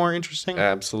lot more interesting?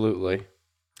 Absolutely.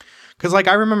 Because like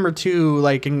I remember too,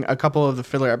 like in a couple of the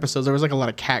filler episodes, there was like a lot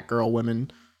of cat girl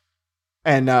women,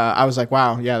 and I was like,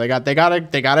 wow, yeah, they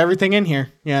got everything in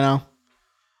here, you know.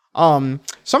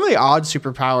 Some of the odd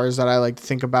superpowers that I like to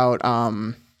think about,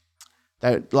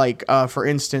 that like for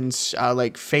instance,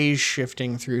 like phase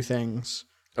shifting through things.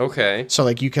 Okay. So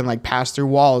like you can like pass through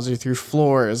walls or through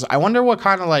floors. I wonder what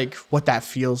kind of like what that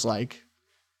feels like.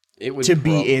 It would to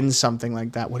be in something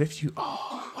like that. What if you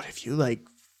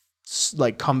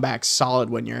like come back solid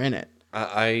when you're in it?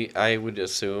 I would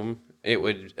assume it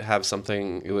would have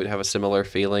something. It would have a similar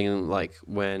feeling like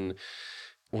when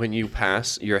you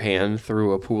pass your hand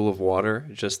through a pool of water.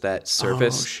 Just that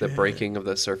surface, the breaking of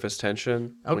the surface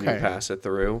tension when you pass it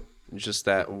through. Just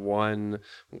that one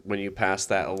when you pass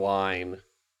that line.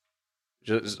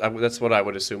 That's what I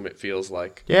would assume it feels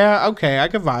like. Yeah. Okay, I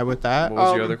could vibe with that. What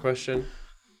was your other question?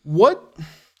 What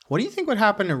do you think would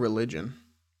happen to religion?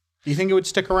 Do you think it would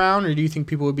stick around, or do you think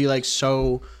people would be like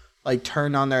so like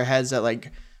turned on their heads that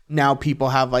like now people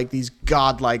have like these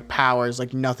godlike powers,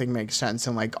 like nothing makes sense,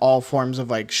 and like all forms of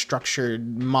like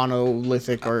structured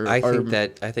monolithic or I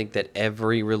think that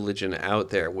every religion out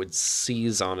there would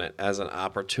seize on it as an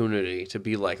opportunity to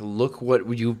be like, look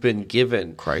what you've been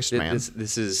given. Christ, man.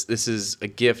 This is a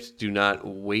gift. Do not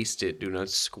waste it. Do not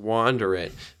squander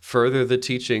it. Further the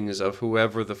teachings of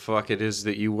whoever the fuck it is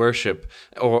that you worship,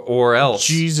 or else.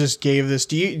 Jesus gave this.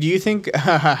 Do you think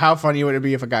how funny would it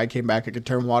be if a guy came back and could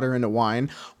turn water into wine?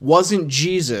 Wasn't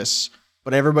Jesus,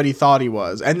 but everybody thought he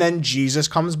was. And then Jesus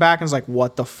comes back and is like,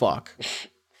 what the fuck?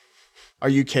 Are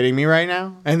you kidding me right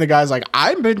now? And the guy's like,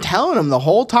 I've been telling them the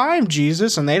whole time,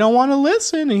 Jesus, and they don't want to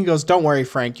listen. And he goes, don't worry,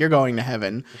 Frank, you're going to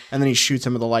heaven. And then he shoots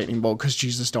him with a lightning bolt because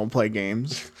Jesus don't play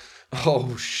games.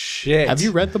 Oh, shit. Have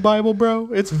you read the Bible, bro?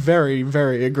 It's very,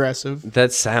 very aggressive.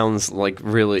 That sounds like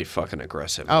really fucking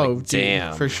aggressive. Oh, like,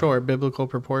 damn. For sure. Biblical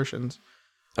proportions.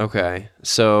 Okay,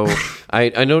 so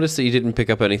I noticed that you didn't pick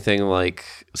up anything like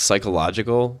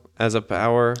psychological as a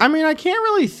power. I mean, I can't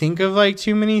really think of like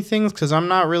too many things because I'm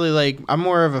not really like, I'm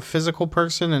more of a physical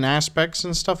person and aspects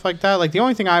and stuff like that. Like the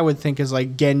only thing I would think is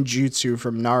like Genjutsu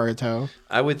from Naruto.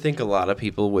 I would think a lot of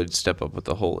people would step up with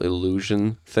the whole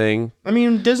illusion thing. I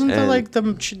mean, doesn't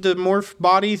the morph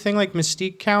body thing like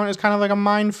Mystique count as kind of like a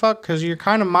mind fuck? Because you're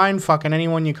kind of mind fucking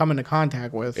anyone you come into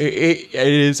contact with. It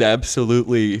is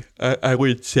absolutely, I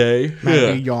would say.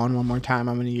 Maybe yawn one more time.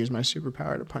 I'm going to use my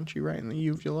superpower to punch you right in the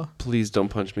uvula. Please don't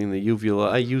punch me in the uvula.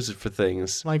 I use it for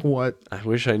things. Like what? I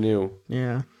wish I knew.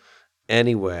 Yeah.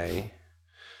 Anyway,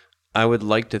 I would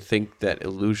like to think that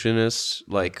illusionists,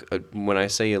 like when I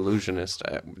say illusionist,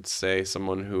 I would say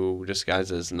someone who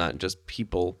disguises not just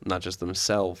people, not just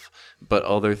themselves, but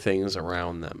other things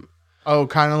around them. Oh,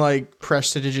 kind of like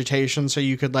prestidigitation, so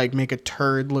you could like make a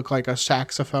turd look like a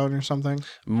saxophone or something?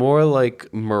 More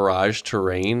like mirage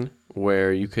terrain,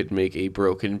 where you could make a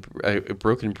broken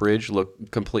bridge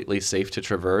look completely safe to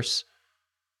traverse.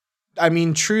 I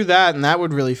mean, true that, and that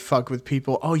would really fuck with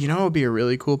people. Oh, you know what would be a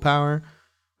really cool power?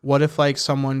 What if like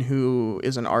someone who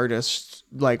is an artist,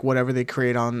 like whatever they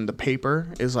create on the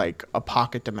paper is like a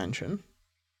pocket dimension?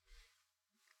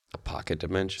 A pocket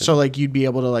dimension. So like you'd be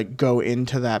able to like go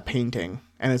into that painting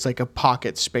and it's like a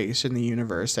pocket space in the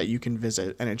universe that you can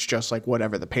visit, and it's just like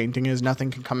whatever the painting is,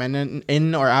 nothing can come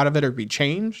in or out of it or be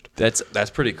changed. That's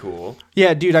pretty cool.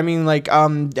 Yeah, dude. I mean, like,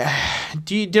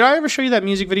 did I ever show you that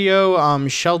music video,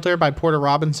 "Shelter" by Porter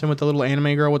Robinson with the little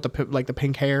anime girl with the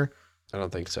pink hair? I don't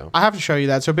think so. I have to show you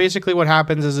that. So basically what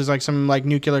happens is there's like some like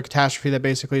nuclear catastrophe that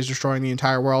basically is destroying the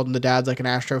entire world, and the dad's like an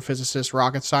astrophysicist,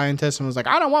 rocket scientist, and was like,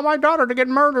 I don't want my daughter to get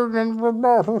murdered.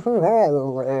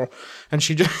 And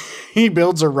he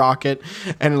builds a rocket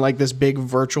and like this big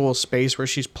virtual space where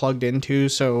she's plugged into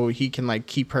so he can like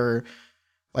keep her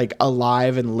like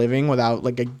alive and living without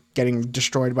like getting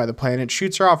destroyed by the planet.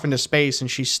 Shoots her off into space, and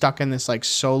she's stuck in this like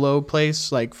solo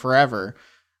place like forever.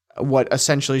 What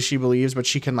essentially she believes, but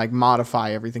she can like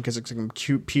modify everything because it's a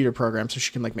computer program, so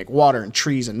she can like make water and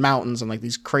trees and mountains and like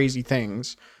these crazy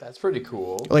things. That's pretty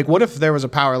cool. Like, what if there was a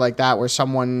power like that where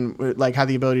someone like had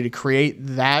the ability to create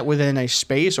that within a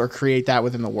space or create that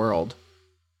within the world?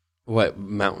 What,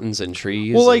 mountains and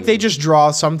trees? Well, like they just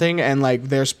draw something and like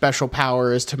their special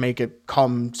power is to make it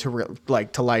come to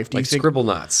to life. Do like you think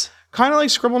Scribblenauts. kind of like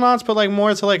Scribblenauts, but like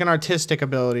more to like an artistic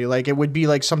ability? Like it would be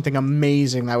like something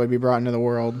amazing that would be brought into the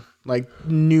world, like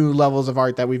new levels of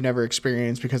art that we've never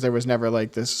experienced because there was never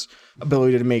like this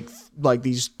ability to make like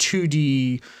these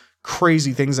 2D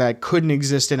crazy things that couldn't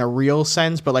exist in a real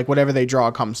sense, but like whatever they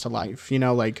draw comes to life. You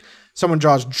know, like someone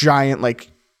draws giant like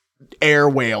air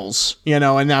whales, you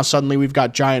know, and now suddenly we've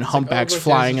got giant humpbacks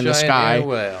flying in the sky.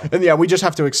 And yeah, we just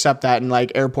have to accept that, and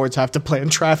like airports have to plan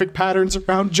traffic patterns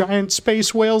around giant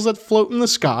space whales that float in the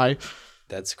sky.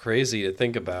 That's crazy to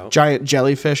think about. Giant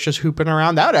jellyfish just hooping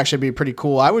around. That would actually be pretty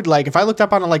cool. I would like if I looked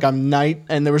up on like a night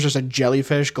and there was just a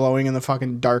jellyfish glowing in the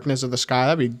fucking darkness of the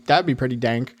sky. That'd be pretty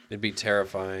dank. It'd be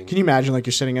terrifying. Can you imagine like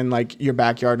you're sitting in like your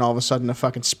backyard and all of a sudden a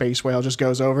fucking space whale just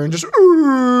goes over and just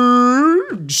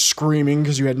screaming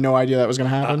because you had no idea that was gonna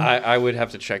happen? I would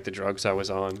have to check the drugs I was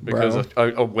on because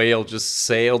a whale just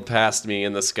sailed past me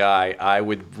in the sky. I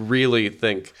would really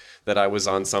think that I was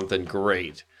on something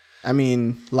great. I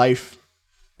mean, life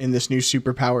in this new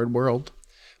superpowered world.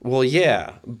 Well,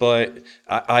 yeah, but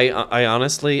I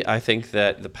honestly I think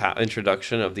that the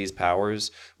introduction of these powers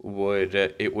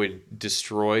would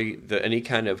destroy any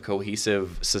kind of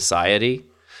cohesive society.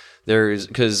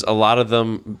 Because a lot of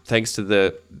them, thanks to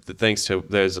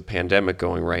there's a pandemic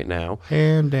going right now.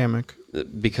 Pandemic.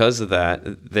 Because of that,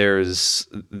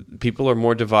 people are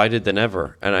more divided than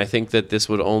ever, and I think that this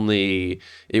would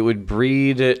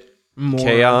breed more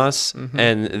chaos,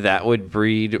 and that would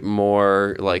breed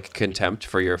more like contempt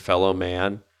for your fellow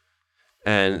man,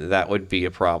 and that would be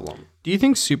a problem. Do you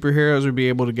think superheroes would be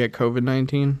able to get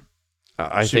COVID-19?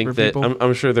 I think that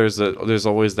I'm sure there's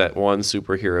always that one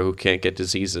superhero who can't get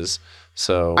diseases.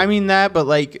 So I mean that, but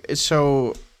like,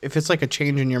 so if it's like a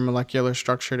change in your molecular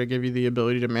structure to give you the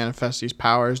ability to manifest these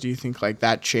powers, do you think like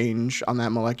that change on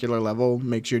that molecular level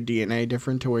makes your DNA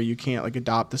different to where you can't like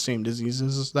adopt the same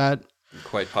diseases as that?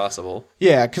 Quite possible.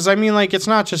 Yeah, because I mean, like, it's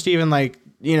not just even like,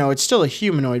 you know, it's still a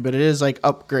humanoid, but it is like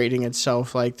upgrading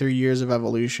itself like through years of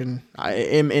evolution.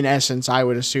 In essence, I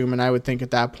would assume, and I would think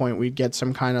at that point we'd get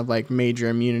some kind of like major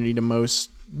immunity to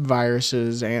most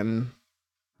viruses and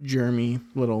germy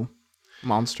little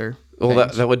monster. Well,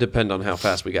 that would depend on how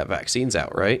fast we got vaccines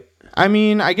out, right? I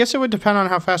mean, I guess it would depend on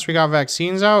how fast we got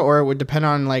vaccines out, or it would depend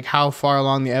on like how far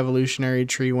along the evolutionary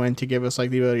tree went to give us like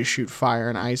the ability to shoot fire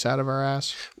and ice out of our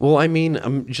ass. Well, I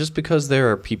mean, just because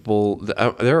there are people that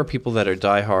are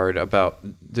diehard about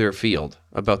their field,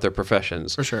 about their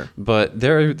professions, For sure. But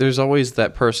there's always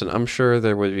that person. I'm sure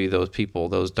there would be those people,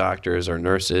 those doctors or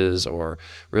nurses or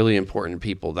really important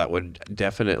people that would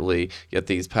definitely get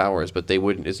these powers, but they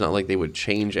wouldn't. It's not like they would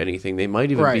change anything. They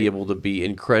might even be able to be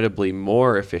incredibly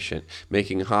more efficient,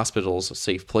 making hospitals a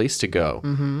safe place to go.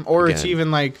 Mm-hmm. Or again. It's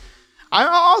even like, I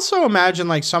also imagine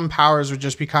like some powers would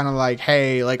just be kind of like,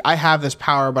 hey, like I have this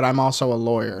power, but I'm also a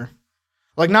lawyer.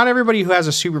 Like not everybody who has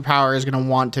a superpower is going to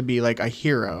want to be like a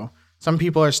hero. Some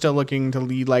people are still looking to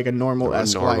lead like a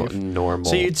normal-esque life. Normal.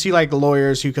 So you'd see like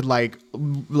lawyers who could like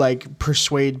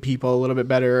persuade people a little bit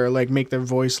better, or like make their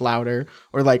voice louder,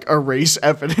 or like erase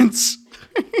evidence.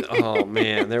 Oh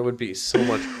man, there would be so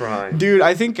much crime. Dude,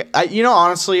 I think,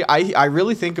 honestly, I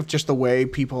really think of just the way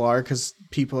people are, because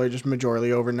people are just majorly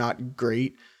over not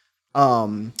great.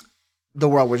 The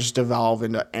world would just devolve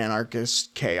into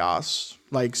anarchist chaos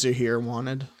like Zahir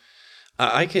wanted.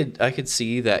 I could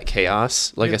see that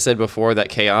chaos. Like I said before, that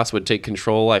chaos would take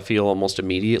control, I feel, almost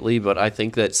immediately. But I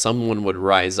think that someone would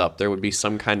rise up. There would be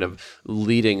some kind of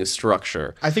leading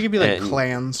structure. I think it'd be like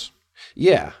clans.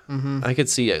 Yeah, I could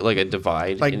see like a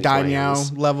divide, Like in Daimyo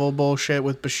clans. level bullshit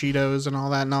with Bushidos and all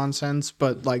that nonsense,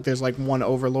 but like there's like one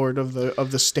overlord of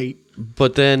the state.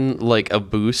 But then like a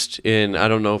boost in, I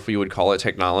don't know if you would call it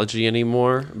technology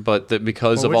anymore, but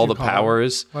because What of would all you the call it?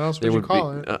 powers, What else there would you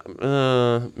call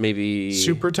it? Maybe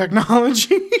Super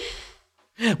technology.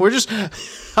 We're just.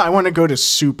 I want to go to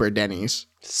Super Denny's.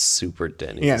 Super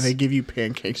Denny's. Yeah, they give you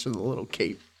pancakes with a little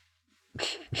cape.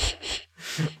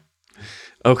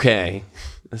 Okay,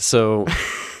 so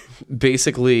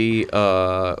basically,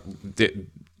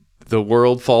 the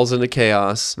world falls into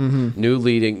chaos. Mm-hmm. New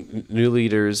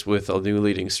leaders with a new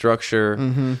leading structure.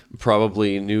 Mm-hmm.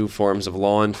 Probably new forms of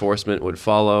law enforcement would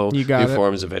follow. You got new it.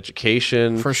 forms of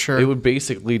education. For sure. It would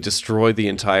basically destroy the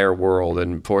entire world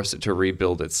and force it to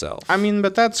rebuild itself. I mean,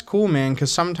 but that's cool, man,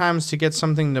 because sometimes to get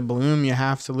something to bloom, you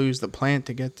have to lose the plant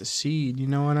to get the seed. You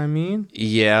know what I mean?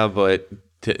 Yeah, but.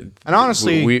 And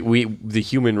honestly, we the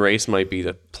human race might be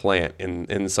the plant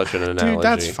in such an analogy. dude,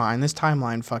 that's fine. This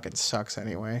timeline fucking sucks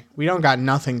anyway. We don't got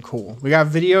nothing cool. We got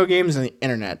video games and the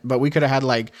internet, but we could have had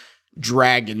like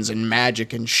dragons and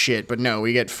magic and shit. But no,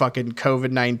 we get fucking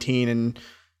COVID-19 and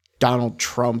Donald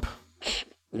Trump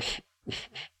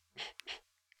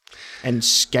and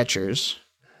Skechers.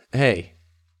 Hey,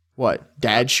 What?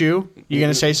 Dad shoe? You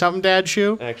gonna say something, Dad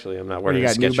shoe? actually, I'm not Or wearing you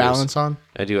got Skechers. New Balance on?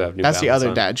 I do have New That's Balance the other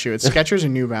on. dad shoe. It's Skechers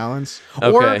and New Balance.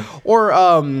 Okay. Or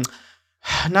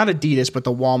not Adidas, but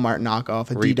the Walmart knockoff.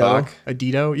 Reebok?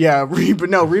 Adidas. Yeah,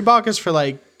 no, Reebok is for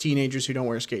like teenagers who don't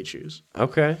wear skate shoes.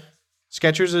 Okay.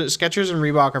 Skechers and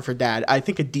Reebok are for dad. I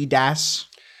think Adidas.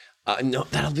 No,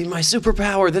 that'll be my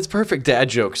superpower. That's perfect. Dad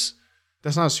jokes.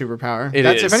 That's not a superpower. It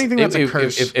That's is. if anything, that's a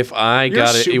curse. If I You're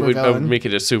got a it, I would supervillain. make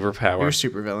it a superpower. You're a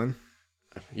supervillain.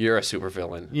 You're a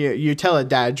supervillain. You tell a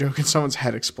dad joke and someone's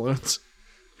head explodes.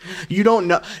 You don't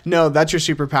know. No, that's your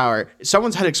superpower.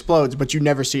 Someone's head explodes, but you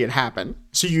never see it happen.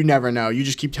 So you never know. You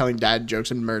just keep telling dad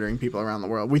jokes and murdering people around the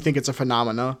world. We think it's a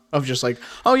phenomena of just like,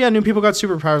 oh yeah, new people got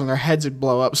superpowers and their heads would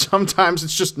blow up. Sometimes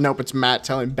it's just, nope, it's Matt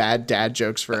telling bad dad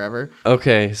jokes forever.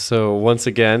 Okay, so once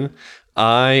again,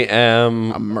 I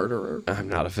am. A murderer. I'm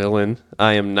not a villain.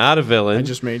 I am not a villain. I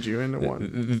just made you into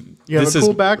one. You have This a is-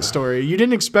 cool backstory. You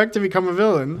didn't expect to become a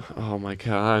villain. Oh my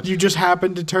god. You just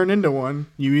happened to turn into one.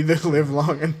 You either live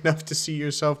long enough to see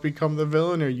yourself become the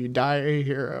villain or you die a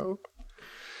hero.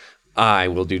 I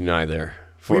will do neither.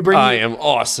 For bring I you- am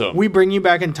awesome. We bring you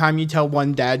back in time. You tell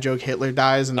one dad joke, Hitler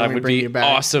dies, and then I we would bring be you back.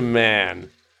 awesome man.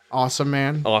 Awesome,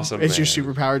 man. Awesome It's your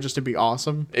man. superpower just to be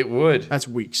awesome. It would. That's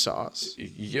weak sauce.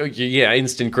 Yeah,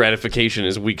 instant gratification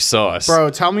is weak sauce. Bro,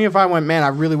 tell me if I went, man, I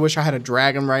really wish I had a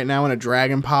dragon right now and a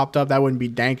dragon popped up. That wouldn't be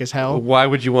dank as hell. Why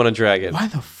would you want a dragon? Why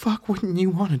the fuck wouldn't you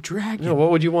want a dragon? No,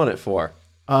 what would you want it for?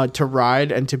 To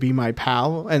ride and to be my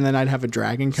pal, and then I'd have a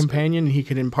dragon companion, and he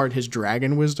could impart his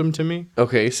dragon wisdom to me.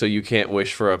 Okay, so you can't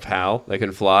wish for a pal that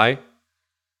can fly?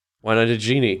 Why not a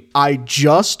genie? I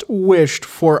just wished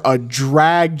for a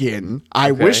dragon. I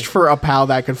Okay. wished for a pal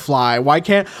that could fly. Why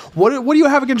can't? What do you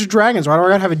have against dragons? Why do I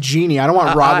gotta have a genie? I don't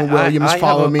want Robin Williams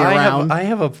following me around. I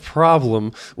have a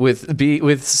problem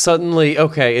with suddenly,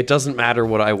 okay, it doesn't matter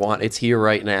what I want. It's here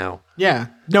right now. Yeah.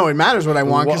 No, it matters what I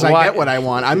want because I Why- get what I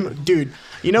want. Dude,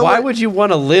 you know Why what? would you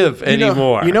want to live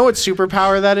anymore? You know what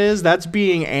superpower that is? That's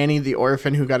being Annie the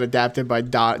orphan who got adapted by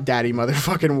Daddy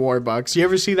motherfucking Warbucks. You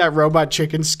ever see that Robot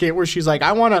Chicken skit where she's like,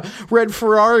 I want a red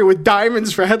Ferrari with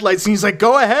diamonds for headlights? And he's like,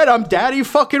 go ahead, I'm Daddy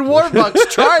fucking Warbucks.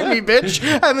 Try me, bitch.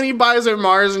 And then he buys her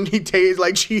Mars and he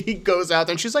goes out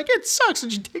there and she's like, it sucks.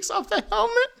 And she takes off the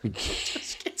helmet.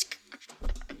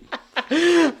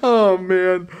 Oh,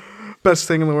 man. Best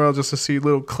thing in the world just to see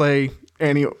little Clay,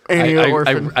 Annie the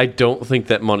orphan. I don't think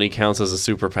that money counts as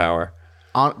a superpower.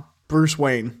 Bruce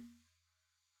Wayne.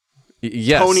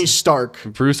 Yes. Tony Stark.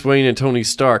 Bruce Wayne and Tony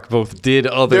Stark both did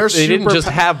other. They didn't just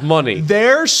have money.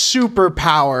 Their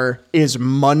superpower is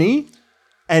money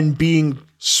and being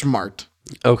smart.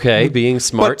 Okay, being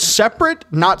smart. But separate,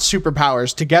 not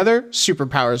superpowers. Together,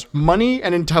 superpowers. Money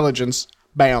and intelligence.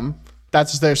 Bam.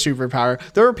 That's their superpower.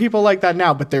 There are people like that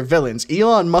now, but they're villains.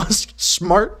 Elon Musk,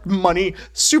 smart, money,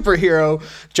 superhero.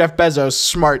 Jeff Bezos,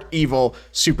 smart, evil,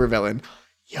 supervillain.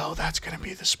 Yo, that's gonna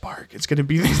be the spark. It's gonna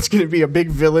be a big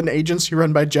villain agency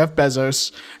run by Jeff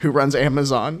Bezos, who runs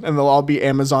Amazon, and they'll all be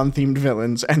Amazon themed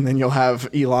villains. And then you'll have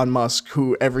Elon Musk,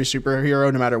 who every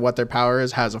superhero, no matter what their power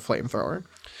is, has a flamethrower.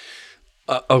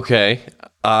 Okay,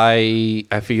 I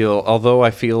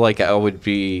feel like I would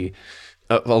be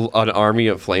an army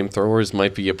of flamethrowers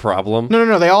might be a problem.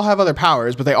 No. They all have other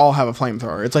powers, but they all have a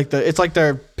flamethrower. It's like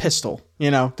their pistol,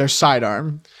 their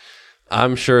sidearm.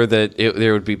 I'm sure that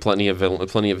there would be plenty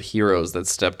of heroes that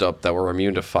stepped up that were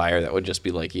immune to fire that would just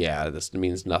be like, yeah, this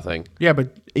means nothing. Yeah,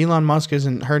 but Elon Musk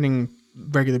isn't hurting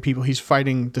regular people. He's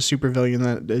fighting the supervillain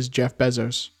that is Jeff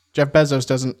Bezos. Jeff Bezos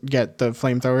doesn't get the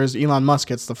flamethrowers. Elon Musk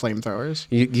gets the flamethrowers.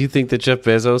 You think that Jeff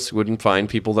Bezos wouldn't find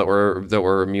people that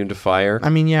were immune to fire? I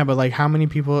mean, yeah, but like how many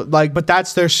people but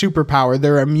that's their superpower.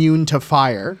 They're immune to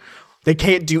fire. They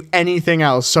can't do anything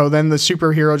else. So then the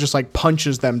superhero just like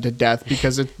punches them to death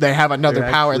because they have another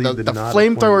power. The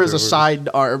flamethrower is a side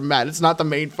arm, Matt. It's not the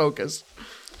main focus.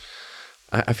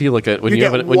 I feel like when you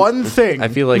have one thing. I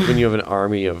feel like when you have an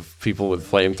army of people with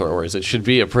flamethrowers, it should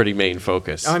be a pretty main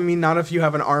focus. I mean, not if you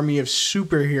have an army of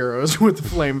superheroes with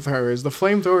flamethrowers. The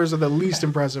flamethrowers are the least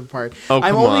impressive part.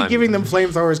 I'm only giving them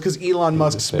flamethrowers because Elon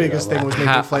Musk's biggest thing was making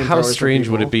flamethrowers. How strange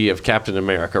would it be if Captain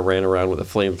America ran around with a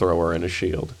flamethrower and a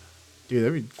shield? Dude,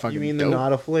 that'd be fucking You mean dope. they're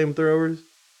not a flamethrowers?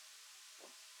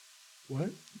 What?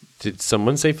 Did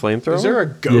someone say flamethrower? Is there a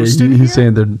ghost in he's here?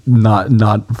 saying they're not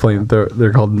flamethrower.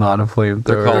 They're called not a flamethrower.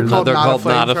 They're called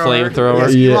not a flamethrower.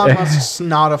 Yes, Yeah. Elon Musk's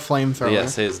not a flamethrower.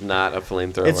 Yes, it is not a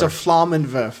flamethrower. It's a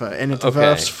Flammenwerfer, and it Okay.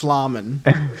 werfs Flammen.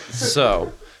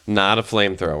 So, not a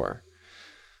flamethrower.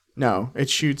 No, it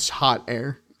shoots hot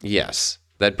air. Yes,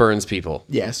 that burns people.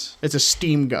 Yes, it's a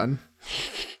steam gun.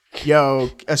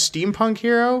 Yo, a steampunk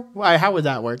hero? Why? How would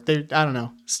that work? I don't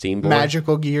know. Steam boy?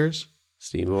 Magical gears.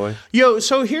 Steam boy? Yo,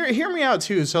 so hear me out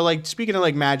too. So like speaking of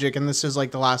like magic, and this is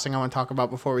like the last thing I want to talk about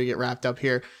before we get wrapped up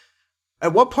here.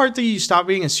 At what part do you stop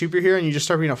being a superhero and you just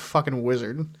start being a fucking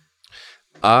wizard?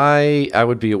 I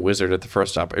would be a wizard at the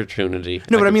first opportunity.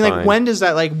 No, but I could mean, like, find. when does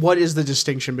that, like, what is the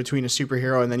distinction between a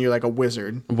superhero and then you're like a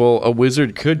wizard? Well, a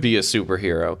wizard could be a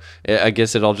superhero. I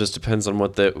guess it all just depends on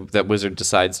what that wizard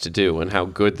decides to do and how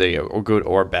good they are, or good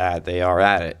or bad they are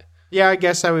at it. Yeah, I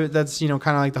guess that's, you know,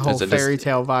 kind of like the whole It's a fairy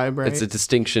tale vibe, right? It's a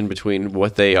distinction between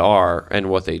what they are and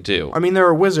what they do. I mean, they're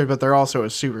a wizard, but they're also a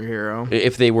superhero.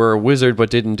 If they were a wizard but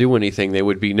didn't do anything, they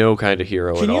would be no kind of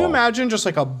hero Can at all. you imagine just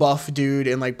like a buff dude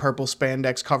in like purple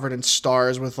spandex covered in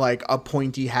stars with like a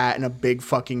pointy hat and a big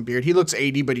fucking beard? He looks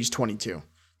 80, but he's 22.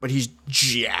 But he's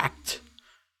jacked.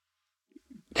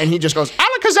 And he just goes,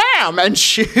 alakazam! And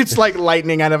shoots like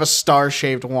lightning out of a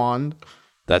star-shaped wand.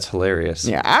 That's hilarious.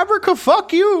 Yeah, abraca,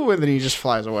 fuck you! And then he just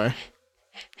flies away.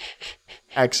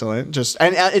 Excellent.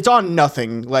 And it's on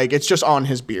nothing. Like, it's just on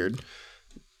his beard.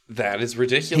 That is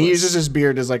ridiculous. He uses his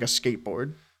beard as like a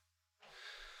skateboard.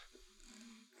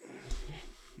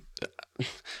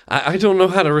 I don't know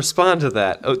how to respond to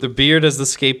that. Oh, the beard as the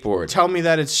skateboard. Tell me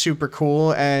that it's super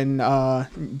cool and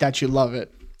that you love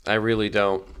it. I really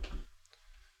don't.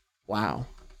 Wow.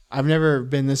 I've never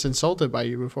been this insulted by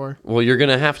you before. Well, you're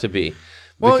gonna have to be.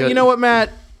 Well, because- you know what,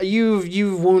 Matt?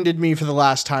 You've wounded me for the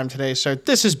last time today, so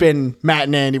this has been Matt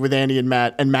and Andy with Andy and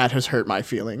Matt has hurt my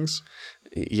feelings.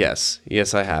 Yes,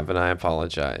 I have, and I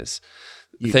apologize.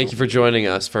 Thank you for joining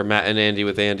us for Matt and Andy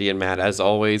with Andy and Matt. As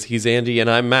always, he's Andy and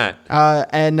I'm Matt.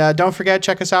 And don't forget,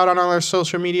 check us out on all our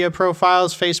social media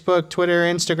profiles, Facebook, Twitter,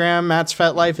 Instagram. Matt's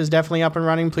Fet Life is definitely up and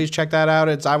running. Please check that out.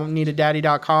 It's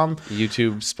iwon'tneedadaddy.com.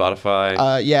 YouTube, Spotify.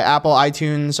 Apple,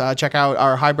 iTunes. Check out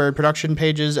our Hybrid production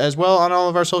pages as well on all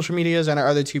of our social medias and our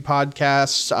other two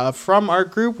podcasts from our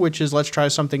group, which is Let's Try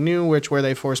Something New, where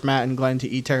they force Matt and Glenn to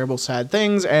eat terrible, sad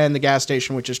things, and The Gas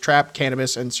Station, which is Trap,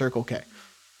 Cannabis, and Circle K.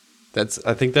 I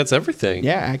think that's everything.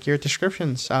 Yeah, accurate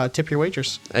descriptions. Tip your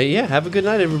waitress. Yeah, have a good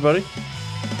night, everybody.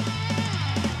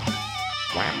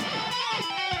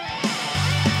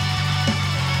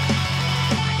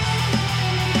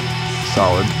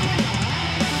 Solid.